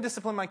 I'm going to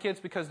discipline my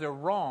kids because they're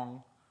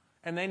wrong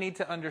And they need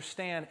to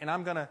understand, and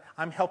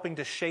I'm helping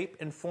to shape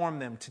and form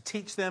them, to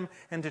teach them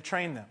and to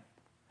train them.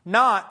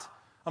 Not,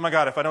 oh my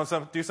God, if I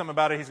don't do something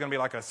about it, he's going to be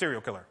like a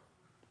serial killer.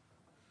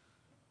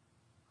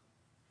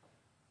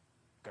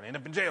 Going to end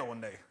up in jail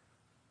one day.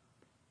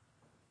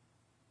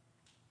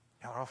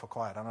 Y'all are awful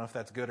quiet. I don't know if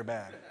that's good or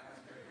bad.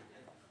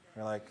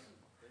 You're like,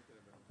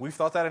 we've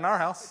thought that in our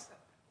house.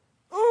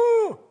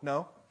 Ooh,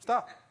 no,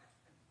 stop.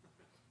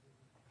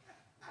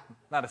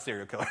 Not a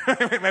serial killer.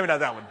 Maybe not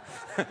that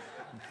one.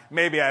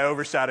 Maybe I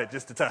overshot it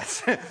just a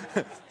touch.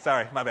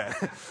 Sorry, my bad.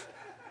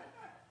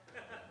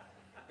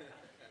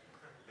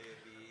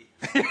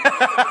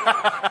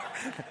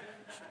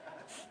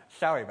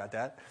 Sorry about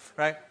that,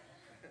 right?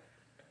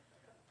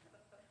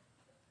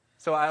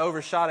 So I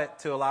overshot it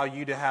to allow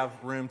you to have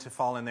room to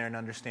fall in there and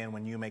understand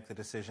when you make the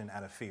decision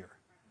out of fear.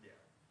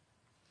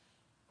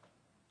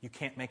 You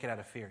can't make it out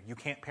of fear. You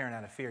can't parent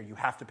out of fear. You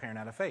have to parent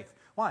out of faith.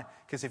 Why?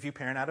 Because if you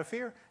parent out of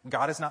fear,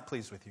 God is not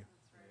pleased with you.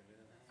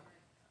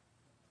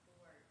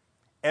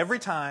 Every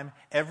time,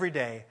 every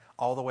day,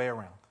 all the way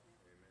around.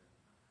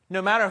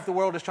 No matter if the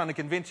world is trying to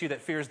convince you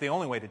that fear is the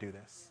only way to do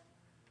this.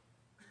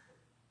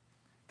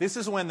 This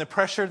is when the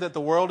pressure that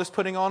the world is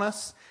putting on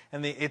us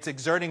and it's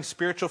exerting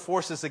spiritual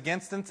forces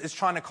against us is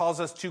trying to cause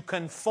us to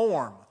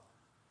conform.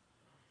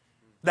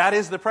 That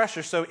is the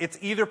pressure. So it's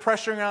either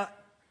pressuring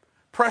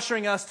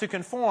us to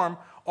conform,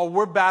 or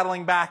we're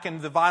battling back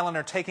and the violent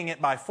are taking it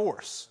by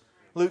force.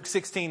 Luke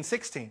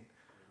 16:16.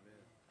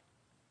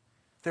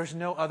 There's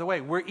no other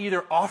way. We're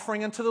either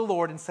offering unto the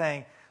Lord and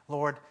saying,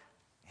 Lord,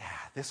 yeah,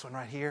 this one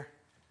right here,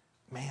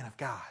 man of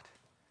God.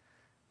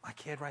 My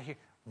kid right here,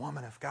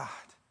 woman of God.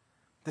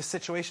 This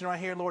situation right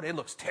here, Lord, it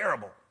looks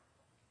terrible.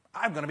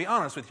 I'm going to be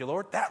honest with you,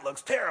 Lord. That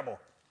looks terrible.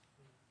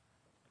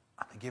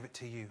 I'm going to give it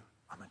to you.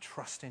 I'm going to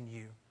trust in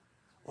you.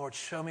 Lord,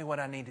 show me what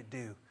I need to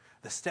do.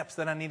 The steps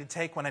that I need to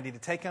take when I need to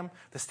take them.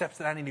 The steps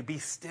that I need to be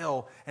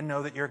still and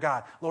know that you're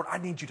God. Lord, I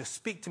need you to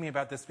speak to me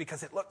about this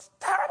because it looks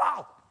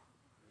terrible.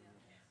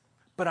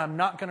 But I'm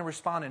not going to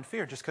respond in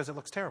fear just because it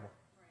looks terrible.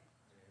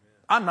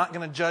 I'm not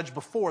going to judge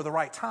before the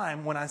right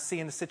time when I see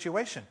in the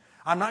situation.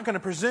 I'm not going to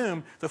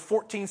presume the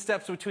 14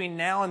 steps between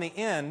now and the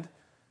end.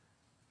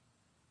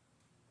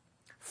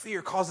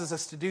 Fear causes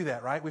us to do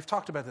that, right? We've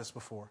talked about this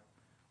before.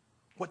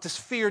 What does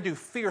fear do?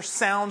 Fear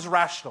sounds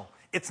rational.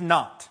 It's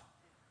not.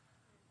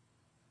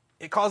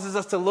 It causes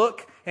us to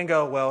look and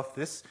go, well,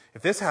 if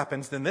this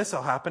happens, then this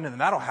will happen, and then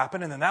that'll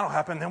happen, and then that'll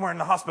happen, and then we're in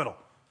the hospital.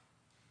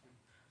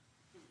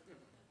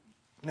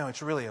 No,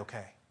 it's really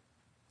okay.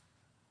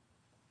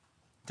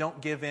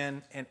 Don't give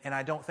in, and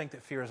I don't think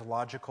that fear is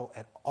logical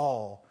at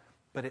all,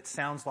 but it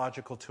sounds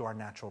logical to our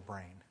natural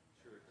brain.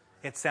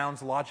 It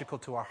sounds logical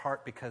to our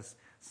heart because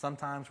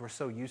sometimes we're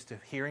so used to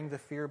hearing the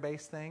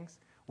fear-based things,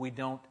 we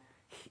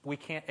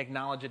can't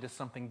acknowledge it as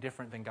something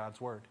different than God's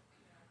Word.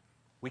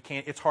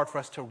 It's hard for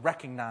us to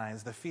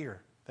recognize the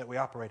fear that we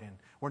operate in.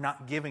 We're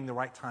not giving the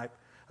right type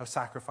of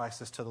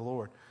sacrifices to the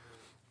Lord.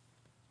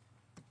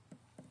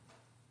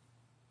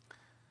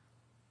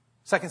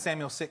 2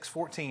 Samuel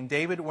 6:14,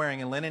 David,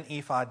 wearing a linen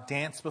ephod,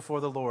 danced before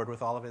the Lord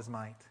with all of his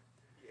might.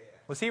 Yeah.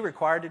 Was he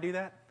required to do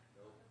that?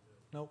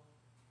 Nope.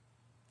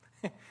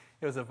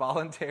 It was a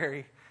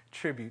voluntary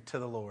tribute to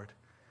the Lord.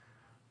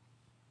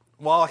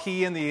 While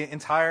he and the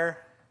entire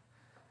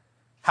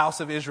house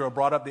of Israel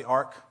brought up the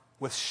ark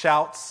with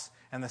shouts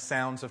and the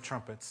sounds of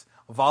trumpets.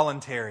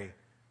 Voluntary,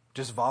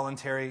 just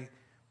voluntary,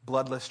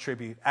 bloodless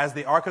tribute. As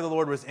the ark of the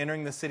Lord was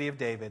entering the city of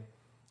David,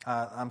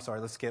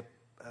 let's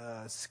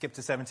skip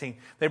to 17.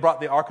 They brought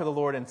the ark of the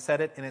Lord and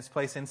set it in its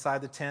place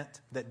inside the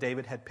tent that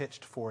David had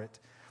pitched for it.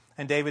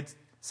 And David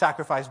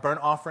sacrificed burnt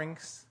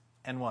offerings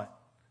and what?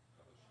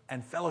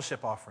 And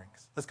fellowship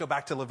offerings. Let's go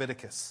back to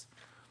Leviticus.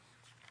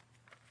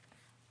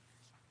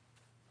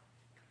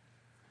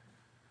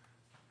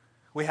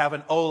 We have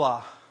an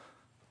Olah.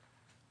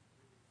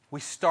 We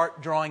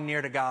start drawing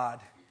near to God.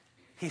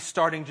 He's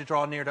starting to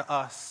draw near to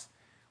us.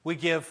 We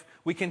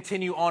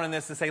continue on in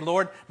this and say,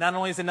 Lord, not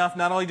only is enough,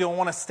 not only do I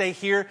want to stay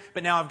here,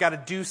 but now I've got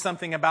to do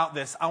something about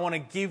this. I want to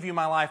give you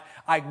my life.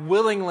 I'm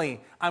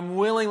willingly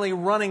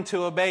running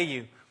to obey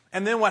you.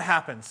 And then what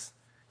happens?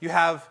 You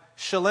have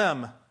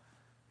shalem.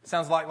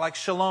 Sounds like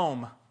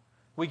shalom.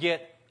 We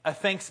get a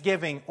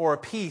thanksgiving or a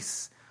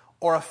peace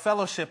or a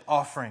fellowship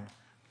offering.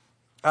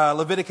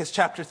 Leviticus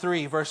chapter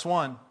 3, verse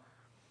 1.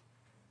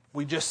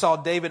 We just saw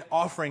David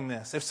offering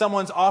this. If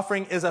someone's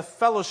offering is a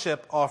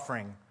fellowship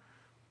offering,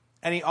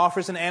 and he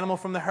offers an animal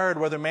from the herd,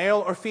 whether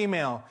male or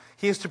female,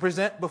 he is to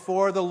present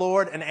before the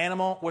Lord an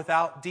animal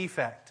without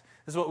defect.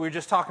 This is what we were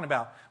just talking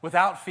about.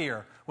 Without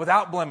fear,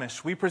 without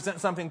blemish. We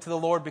present something to the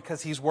Lord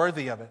because he's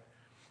worthy of it.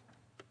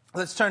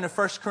 Let's turn to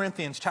 1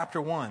 Corinthians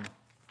chapter 1.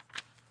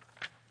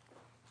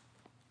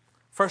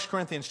 1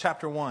 Corinthians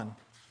chapter 1.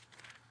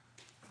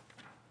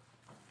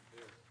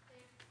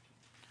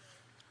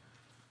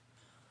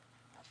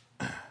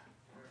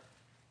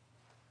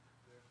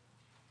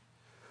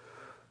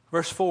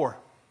 Verse 4.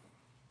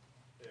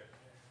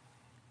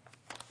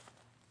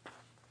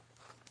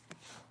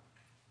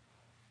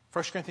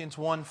 1 Corinthians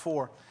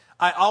 1:4.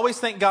 I always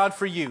thank God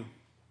for you.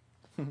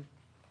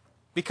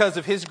 because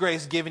of His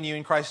grace given you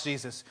in Christ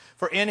Jesus.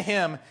 For in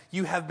Him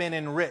you have been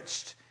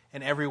enriched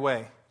in every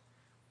way,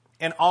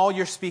 in all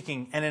your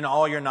speaking and in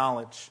all your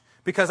knowledge,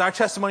 because our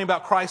testimony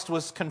about Christ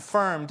was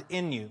confirmed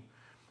in you.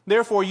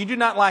 Therefore, you do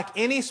not lack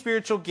any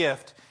spiritual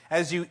gift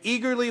as you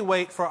eagerly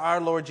wait for our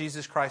Lord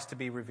Jesus Christ to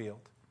be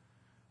revealed.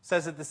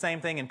 Says it the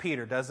same thing in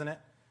Peter, doesn't it?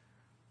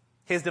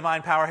 His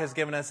divine power has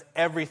given us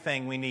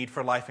everything we need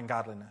for life and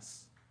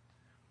godliness.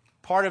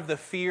 Part of the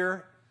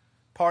fear,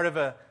 part of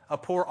a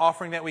poor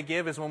offering that we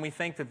give is when we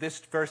think that this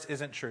verse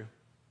isn't true.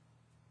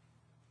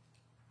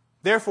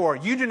 Therefore,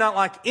 you do not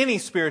lack any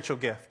spiritual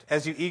gift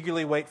as you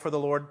eagerly wait for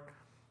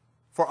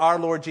our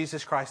Lord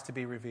Jesus Christ to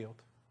be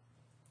revealed.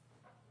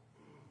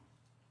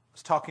 I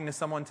was talking to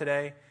someone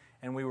today,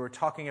 and we were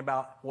talking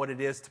about what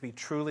it is to be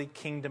truly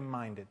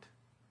kingdom-minded.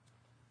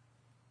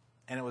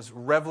 And it was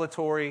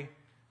revelatory,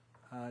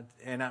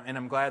 and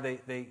I'm glad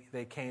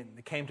they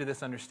came to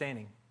this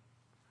understanding.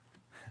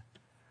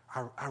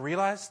 I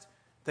realized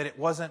that it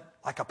wasn't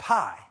like a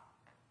pie.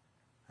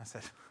 I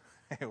said,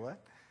 hey, what?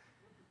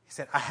 He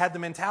said, I had the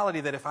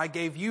mentality that if I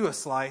gave you a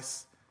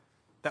slice,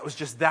 that was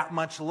just that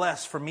much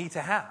less for me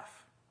to have.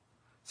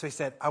 So he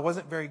said, I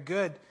wasn't very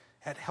good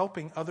at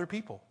helping other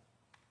people.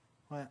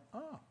 I went,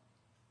 oh.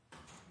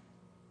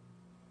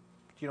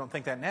 You don't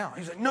think that now?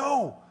 He's like,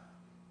 no.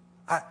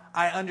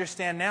 I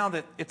understand now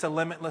that it's a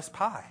limitless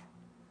pie.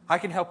 I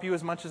can help you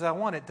as much as I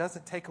want. It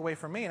doesn't take away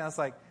from me. And I was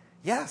like,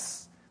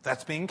 yes,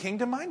 that's being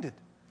kingdom-minded.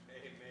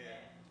 Amen.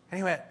 And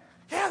he went,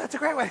 yeah, that's a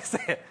great way to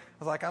say it.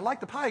 I was like, I like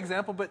the pie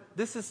example, but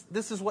this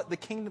is what the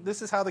kingdom.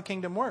 This is how the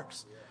kingdom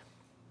works. Yeah.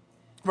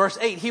 Verse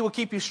 8, He will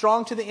keep you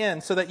strong to the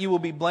end so that you will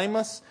be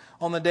blameless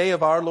on the day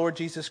of our Lord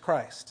Jesus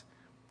Christ.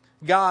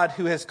 God,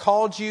 who has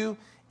called you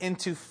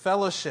into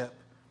fellowship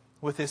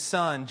with His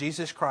Son,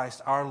 Jesus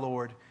Christ, our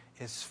Lord,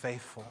 is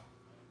faithful.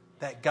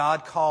 That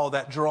God call,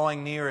 that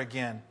drawing near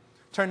again.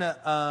 Turn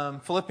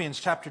to Philippians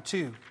chapter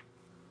 2,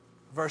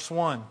 verse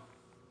 1.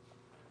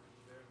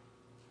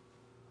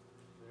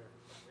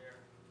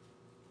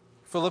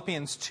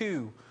 Philippians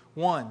 2,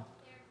 1.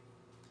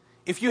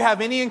 If you have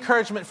any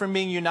encouragement from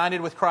being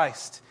united with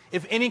Christ,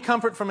 if any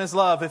comfort from His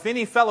love, if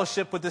any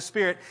fellowship with the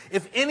Spirit,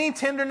 if any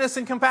tenderness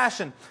and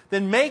compassion,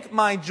 then make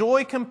my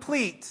joy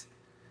complete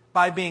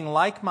by being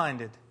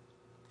like-minded,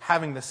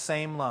 having the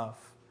same love,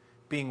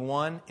 being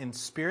one in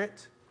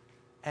spirit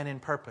and in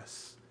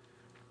purpose.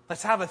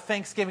 Let's have a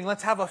thanksgiving.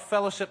 Let's have a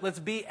fellowship. Let's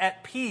be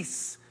at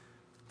peace.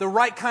 The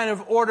right kind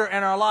of order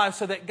in our lives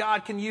so that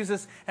God can use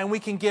us and we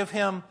can give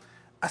Him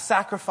a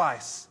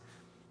sacrifice.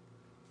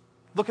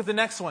 Look at the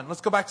next one. Let's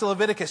go back to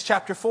Leviticus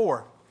chapter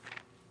 4.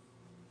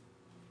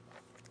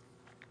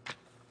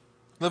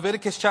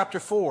 Leviticus chapter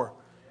 4.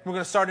 We're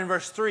going to start in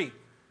verse 3.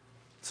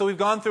 So we've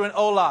gone through an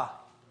Olah,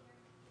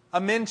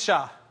 a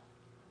Mincha,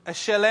 a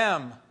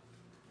Shelem,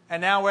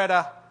 and now we're at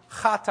a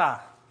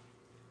Chata.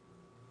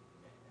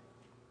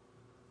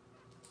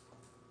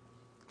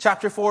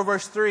 Chapter 4,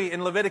 verse 3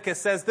 in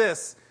Leviticus says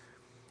this: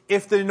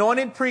 if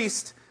the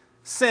priest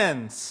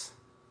sins,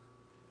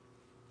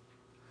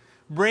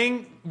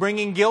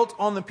 bringing guilt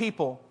on the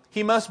people,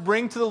 he must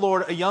bring to the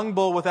Lord a young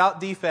bull without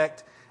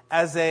defect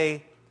as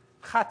a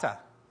chata,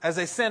 as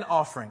a sin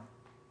offering.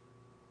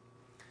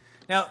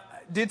 Now,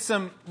 did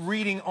some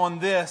reading on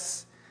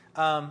this.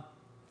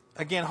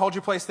 Again, hold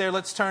your place there.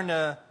 Let's turn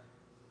to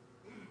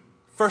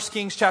 1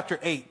 Kings chapter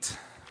 8.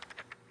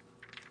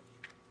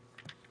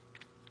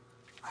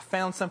 I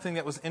found something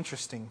that was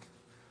interesting.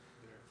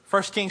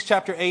 1 Kings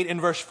chapter 8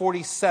 and verse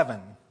 47.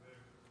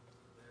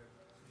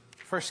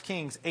 1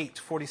 Kings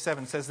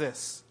 8:47 says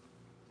this: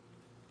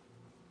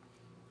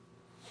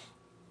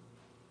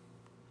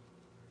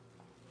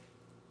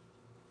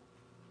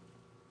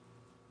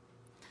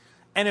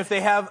 and if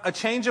they have a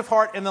change of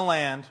heart in the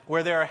land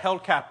where they are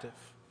held captive,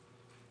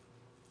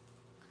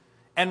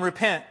 and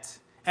repent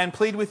and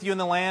plead with you in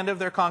the land of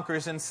their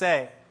conquerors and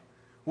say,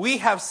 we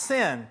have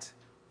sinned,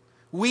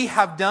 we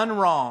have done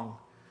wrong,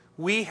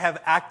 we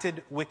have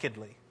acted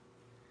wickedly.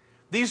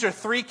 These are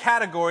three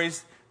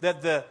categories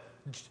that the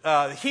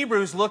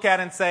Hebrews look at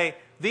and say,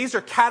 these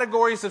are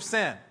categories of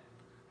sin.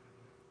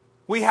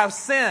 We have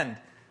sinned.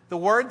 The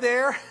word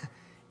there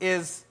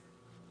is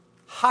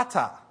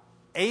hata,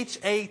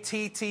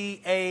 H-A-T-T-A-H.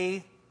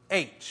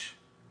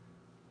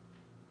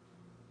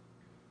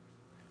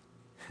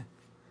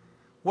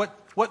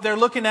 What they're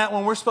looking at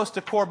when we're supposed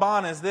to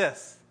korban is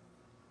this.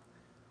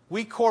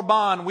 We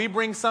korban, we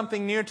bring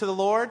something near to the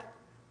Lord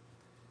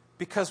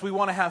because we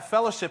want to have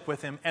fellowship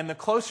with Him. And the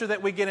closer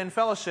that we get in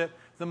fellowship,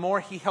 the more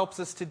He helps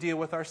us to deal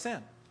with our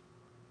sin.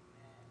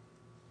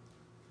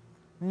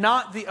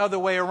 Not the other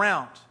way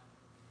around.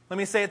 Let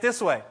me say it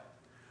this way.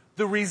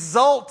 The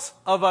result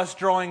of us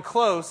drawing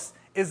close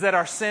is that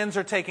our sins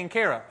are taken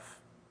care of.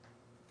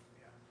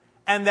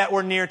 And that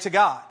we're near to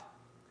God.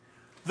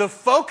 The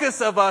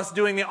focus of us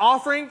doing the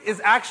offering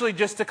is actually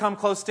just to come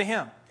close to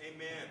Him.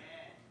 Amen.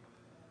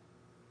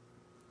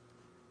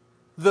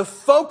 The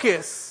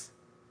focus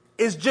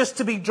is just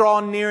to be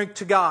drawn near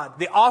to God.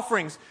 The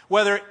offerings,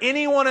 whether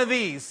any one of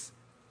these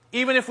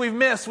Even if we've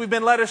missed, we've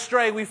been led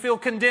astray, we feel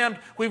condemned,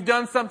 we've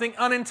done something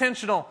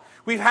unintentional,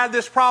 we've had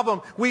this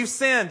problem, we've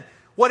sinned.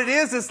 What it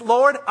is,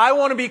 Lord, I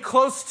want to be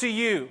close to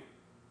you.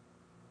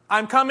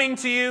 I'm coming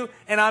to you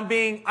and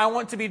I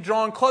want to be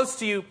drawn close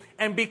to you.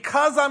 And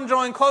because I'm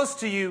drawing close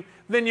to you,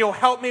 then you'll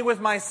help me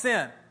with my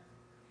sin.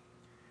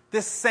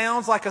 This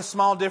sounds like a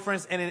small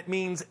difference and it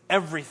means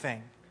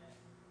everything.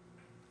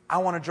 I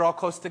want to draw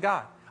close to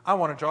God. I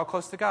want to draw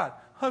close to God.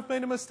 I've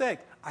made a mistake.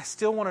 I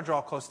still want to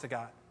draw close to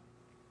God.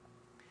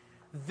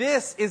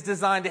 This is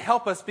designed to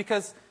help us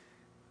because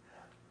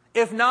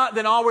if not,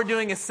 then all we're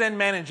doing is sin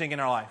managing in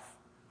our life.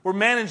 We're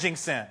managing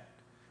sin.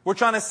 We're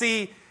trying to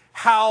see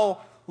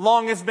how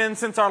long it's been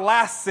since our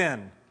last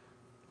sin.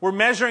 We're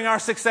measuring our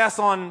success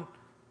on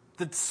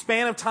the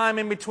span of time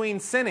in between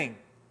sinning.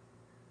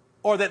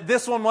 Or that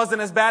this one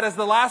wasn't as bad as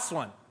the last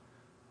one.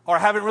 Or I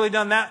haven't really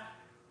done that.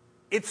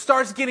 It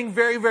starts getting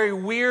very, very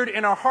weird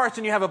in our hearts.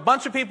 And you have a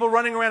bunch of people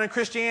running around in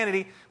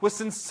Christianity with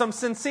some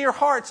sincere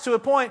hearts to a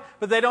point,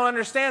 but they don't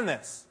understand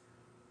this.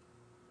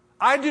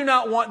 I do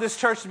not want this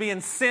church to be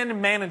in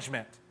sin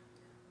management.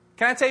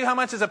 Can I tell you how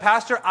much as a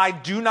pastor I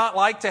do not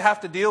like to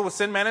have to deal with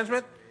sin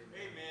management?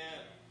 Amen.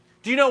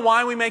 Do you know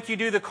why we make you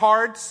do the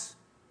cards?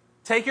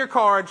 Take your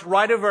cards,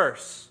 write a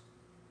verse,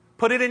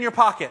 put it in your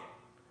pocket.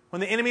 When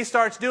the enemy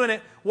starts doing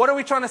it, what are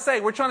we trying to say?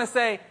 We're trying to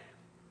say,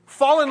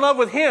 fall in love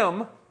with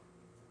Him,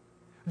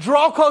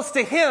 draw close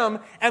to Him,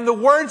 and the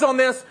words on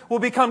this will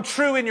become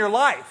true in your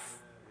life.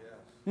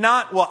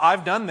 Not, well,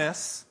 I've done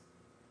this,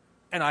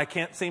 and I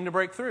can't seem to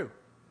break through.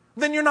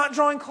 Then you're not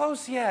drawing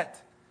close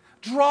yet.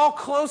 Draw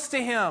close to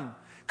Him.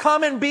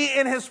 Come and be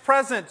in His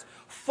presence.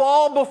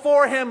 Fall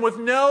before Him with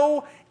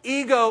no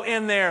ego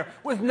in there,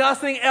 with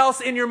nothing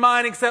else in your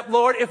mind except,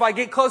 Lord, if I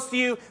get close to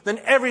you, then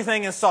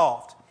everything is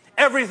solved.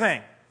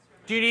 Everything.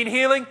 Do you need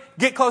healing?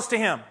 Get close to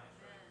Him.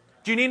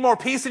 Do you need more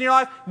peace in your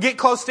life? Get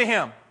close to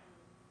Him.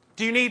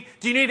 Do you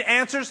need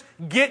answers?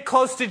 Get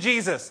close to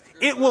Jesus.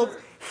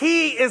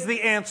 He is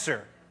the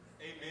answer.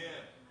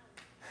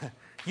 Amen.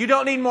 You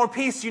don't need more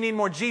peace, you need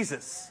more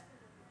Jesus.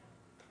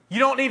 You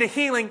don't need a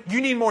healing,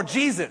 you need more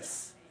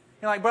Jesus.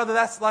 You're like, brother,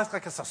 that's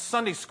like it's a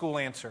Sunday school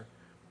answer.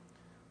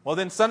 Well,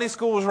 then Sunday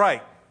school was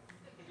right.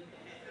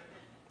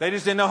 They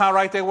just didn't know how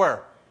right they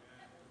were.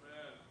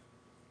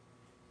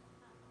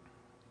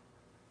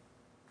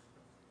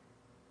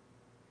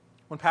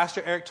 When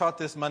Pastor Eric taught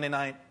this Monday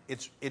night,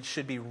 it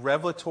should be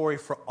revelatory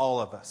for all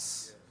of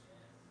us.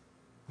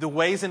 The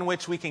ways in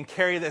which we can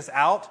carry this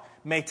out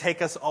may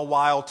take us a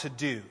while to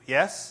do.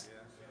 Yes?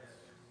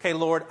 Okay,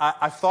 Lord,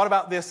 I've thought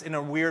about this in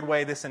a weird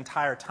way this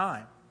entire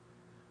time.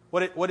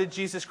 What did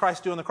Jesus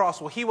Christ do on the cross?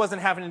 Well, He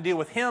wasn't having to deal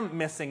with Him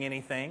missing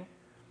anything,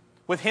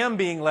 with Him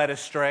being led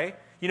astray.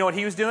 You know what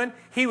He was doing?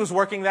 He was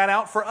working that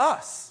out for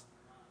us.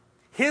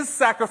 His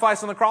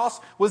sacrifice on the cross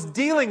was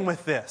dealing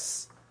with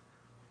this.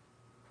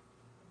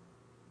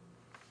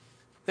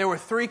 There were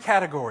 3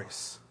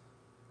 categories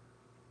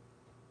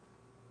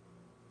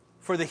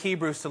for the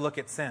Hebrews to look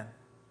at sin.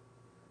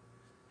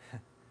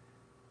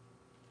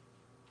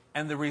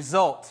 And the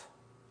result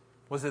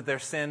was that their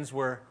sins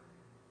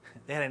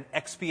they had an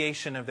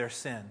expiation of their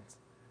sins.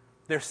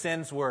 Their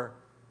sins were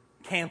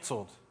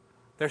canceled.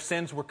 Their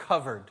sins were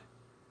covered.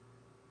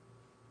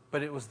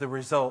 But it was the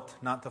result,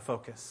 not the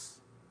focus.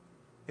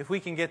 If we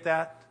can get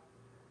that,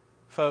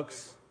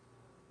 folks,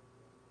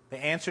 the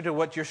answer to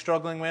what you're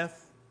struggling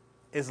with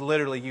is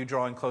literally you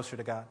drawing closer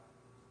to God.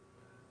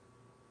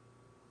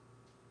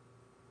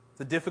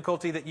 The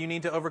difficulty that you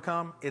need to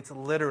overcome, it's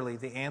literally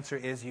the answer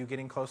is you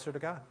getting closer to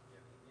God.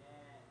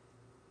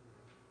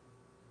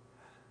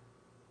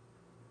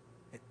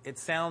 It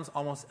sounds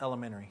almost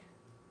elementary,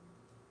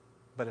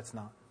 but it's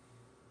not.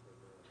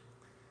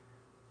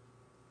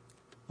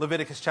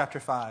 Leviticus chapter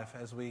 5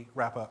 as we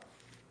wrap up.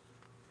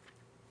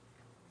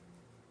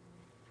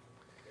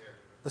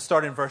 Let's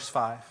start in verse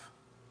 5.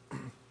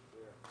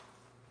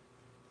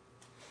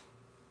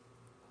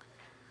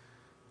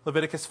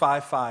 Leviticus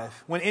 5:5.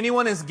 When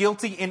anyone is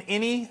guilty in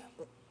any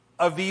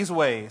of these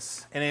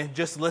ways, and it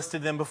just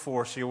listed them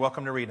before, so you're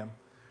welcome to read them,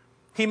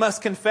 he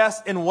must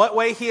confess in what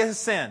way he has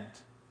sinned.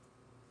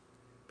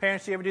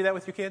 Parents, do you ever do that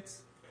with your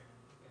kids?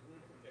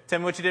 Tell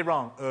me what you did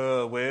wrong.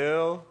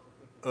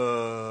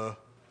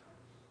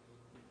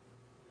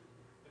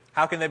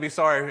 How can they be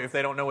sorry if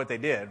they don't know what they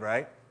did,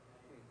 right?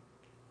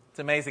 It's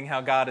amazing how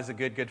God is a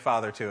good, good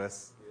father to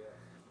us.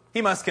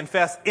 He must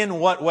confess in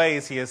what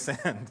ways he has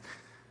sinned.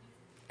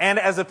 And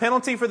as a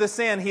penalty for the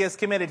sin he has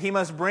committed, he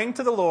must bring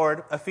to the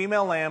Lord a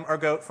female lamb or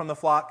goat from the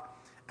flock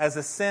as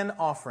a sin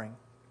offering.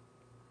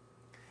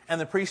 And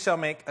the priest shall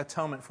make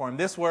atonement for him.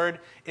 This word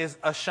is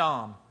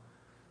asham.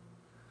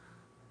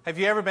 Have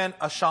you ever been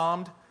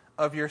ashamed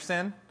of your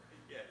sin?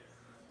 Yes.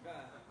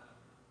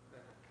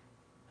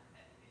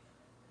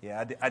 Yeah,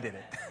 I did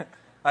it.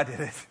 I did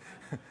it.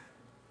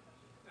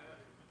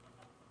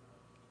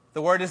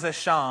 The word is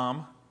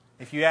asham.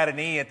 If you add an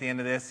E at the end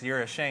of this,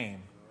 you're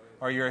ashamed.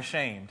 Or you're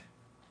ashamed.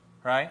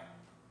 Right?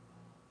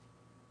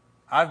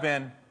 I've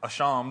been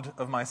ashamed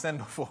of my sin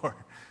before.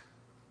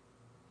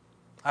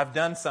 I've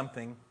done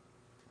something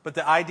But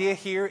the idea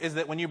here is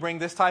that when you bring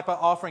this type of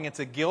offering, it's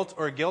a guilt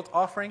or a guilt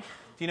offering.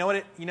 Do you know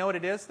what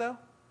it is, though?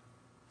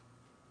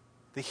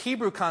 The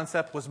Hebrew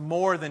concept was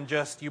more than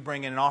just you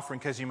bring in an offering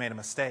because you made a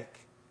mistake.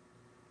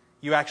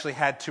 You actually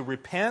had to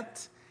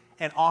repent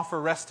and offer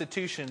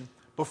restitution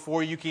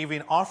before you can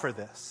even offer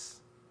this.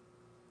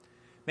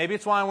 Maybe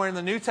it's why we're in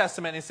the New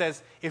Testament and it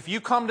says, if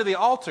you come to the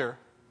altar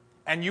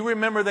and you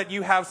remember that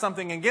you have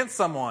something against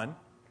someone,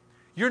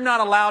 you're not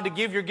allowed to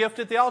give your gift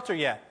at the altar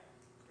yet.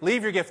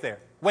 Leave your gift there.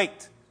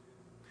 Wait.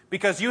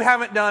 Because you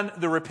haven't done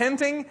the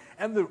repenting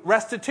and the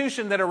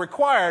restitution that are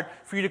required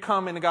for you to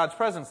come into God's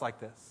presence like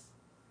this.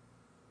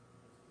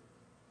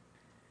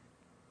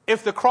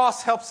 If the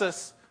cross helps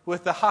us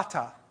with the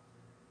hata,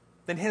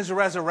 then His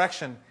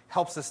resurrection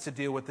helps us to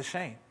deal with the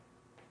shame.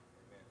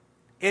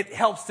 It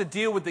helps to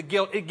deal with the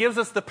guilt. It gives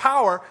us the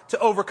power to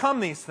overcome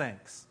these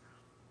things.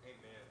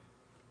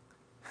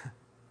 Amen.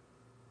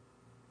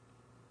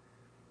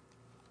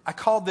 I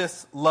call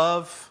this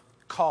love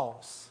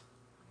calls.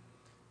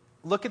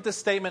 Look at the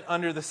statement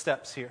under the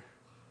steps here.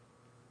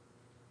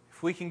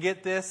 If we can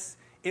get this,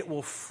 it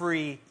will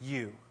free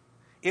you.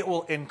 It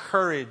will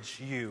encourage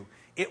you.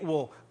 It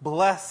will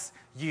bless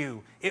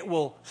you. It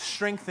will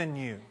strengthen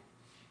you.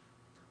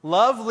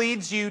 Love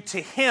leads you to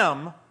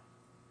Him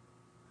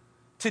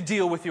to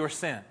deal with your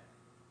sin.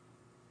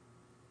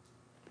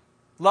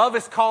 Love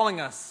is calling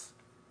us.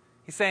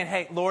 He's saying,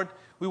 hey, Lord,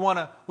 we want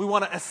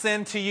to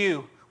ascend to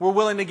you. We're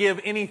willing to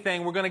give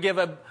anything. We're going to give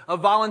a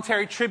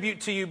voluntary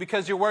tribute to you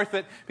because you're worth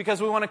it,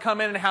 because we want to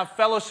come in and have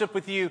fellowship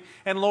with you.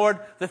 And Lord,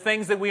 the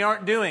things that we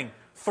aren't doing,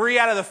 3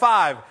 out of the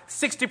 5,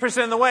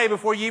 60% of the way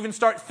before you even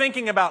start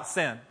thinking about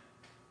sin.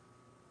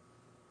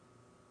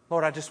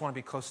 Lord, I just want to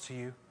be close to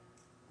you.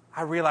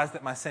 I realize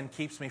that my sin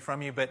keeps me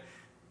from you, but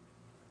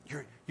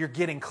you're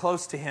getting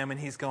close to Him, and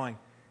He's going,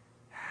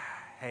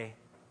 hey,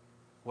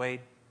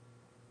 Wade,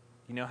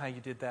 you know how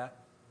you did that?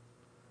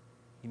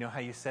 You know how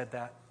you said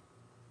that?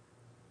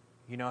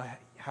 You know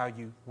how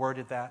you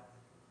worded that?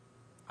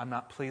 I'm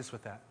not pleased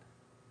with that.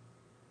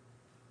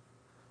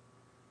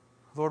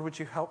 Lord, would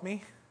you help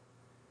me?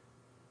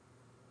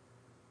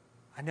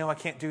 I know I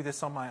can't do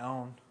this on my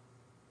own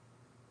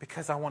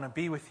because I want to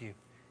be with you.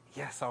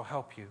 Yes, I'll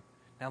help you.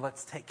 Now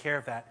let's take care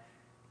of that.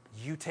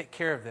 You take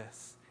care of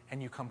this,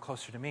 and you come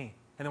closer to me.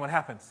 And then what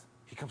happens?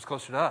 He comes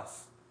closer to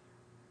us.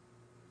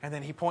 And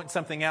then He points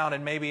something out,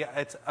 and maybe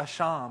it's a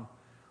sham.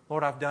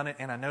 Lord, I've done it,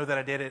 and I know that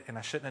I did it, and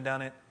I shouldn't have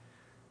done it.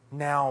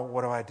 Now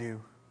what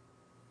do?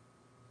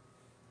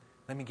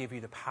 Let me give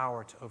you the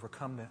power to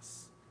overcome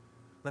this.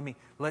 Let me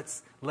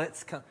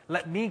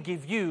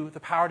give you the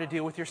power to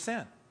deal with your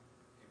sin.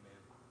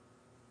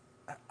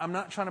 Amen. I'm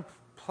not trying to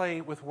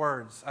play with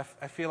words.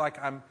 I feel like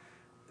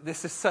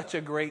this is such a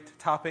great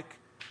topic.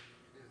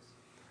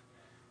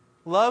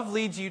 Love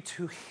leads you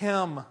to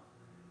Him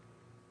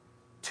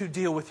to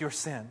deal with your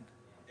sin.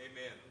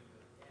 Amen.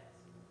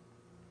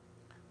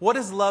 What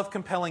is love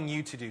compelling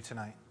you to do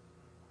tonight?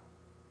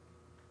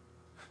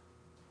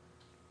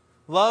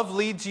 Love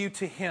leads you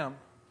to Him.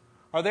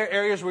 Are there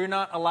areas where you're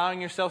not allowing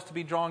yourselves to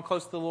be drawn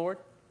close to the Lord?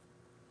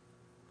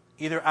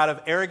 Either out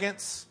of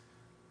arrogance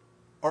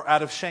or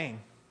out of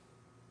shame.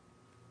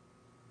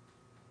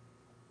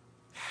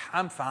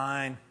 I'm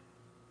fine.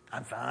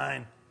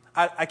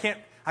 I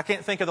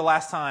can't think of the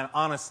last time,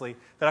 honestly,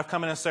 that I've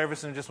come in a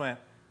service and just went,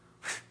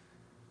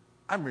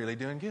 I'm really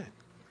doing good.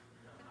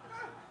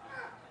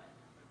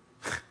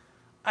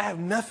 I have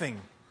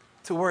nothing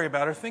to worry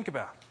about or think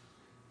about.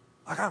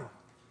 Like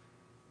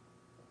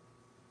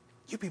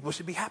you people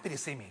should be happy to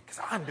see me because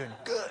I'm doing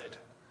good.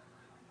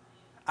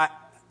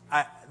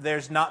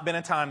 There's not been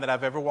a time that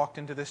I've ever walked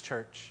into this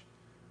church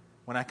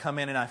when I come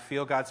in and I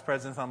feel God's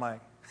presence, I'm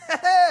like,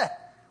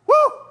 woo,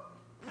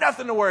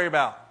 nothing to worry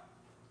about.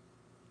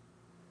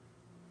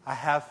 I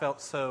have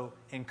felt so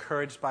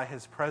encouraged by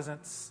His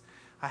presence.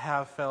 I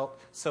have felt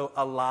so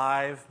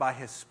alive by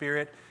His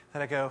Spirit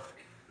that I go,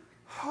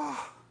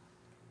 oh.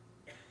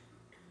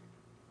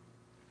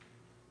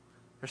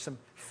 There's some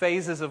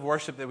phases of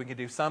worship that we can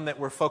do. Some that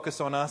we're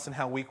focused on us and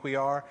how weak we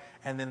are.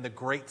 And then the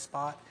great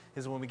spot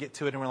is when we get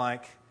to it and we're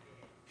like,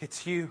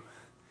 it's you.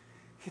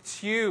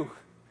 It's you.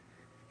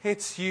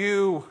 It's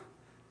you.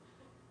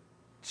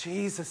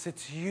 Jesus,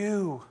 it's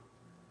you.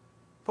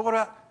 But what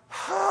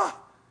about,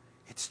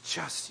 it's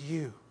just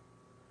you.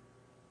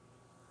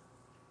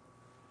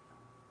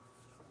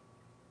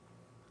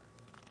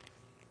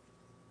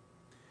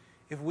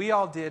 If we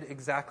all did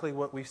exactly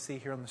what we see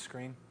here on the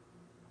screen,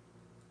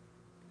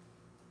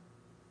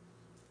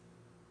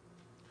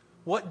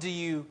 what do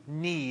you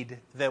need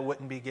that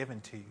wouldn't be given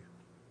to you?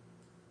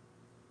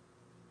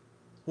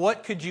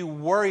 What could you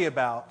worry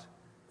about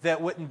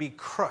that wouldn't be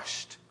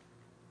crushed?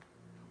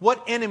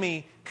 What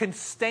enemy can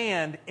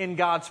stand in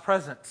God's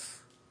presence?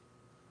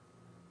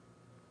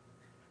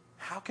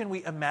 How can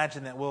we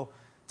imagine that we'll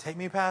take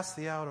me past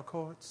the outer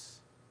courts,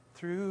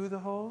 through the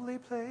holy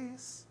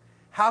place?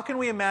 How can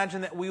we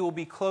imagine that we will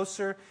be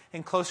closer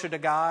and closer to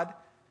God?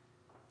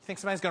 You think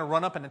somebody's going to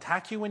run up and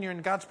attack you when you're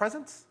in God's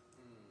presence?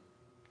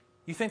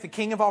 You think the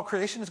King of all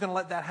creation is going to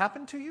let that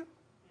happen to you?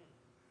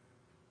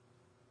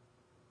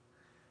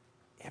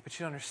 Yeah, but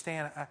you don't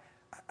understand.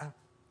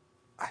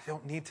 I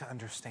don't need to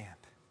understand.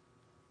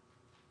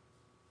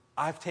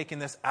 I've taken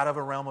this out of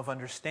a realm of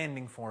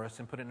understanding for us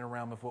and put it in a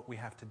realm of what we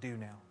have to do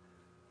now.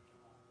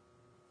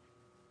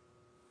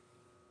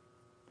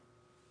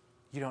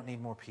 You don't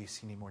need more peace,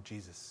 you need more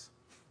Jesus.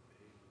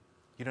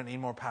 You don't need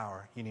more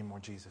power, you need more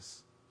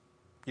Jesus.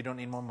 You don't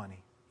need more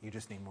money, you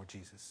just need more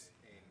Jesus.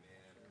 Amen.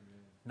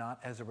 Not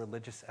as a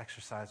religious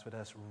exercise, but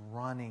as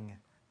running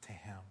to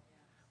Him.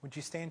 Would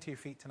you stand to your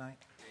feet tonight?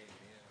 Amen.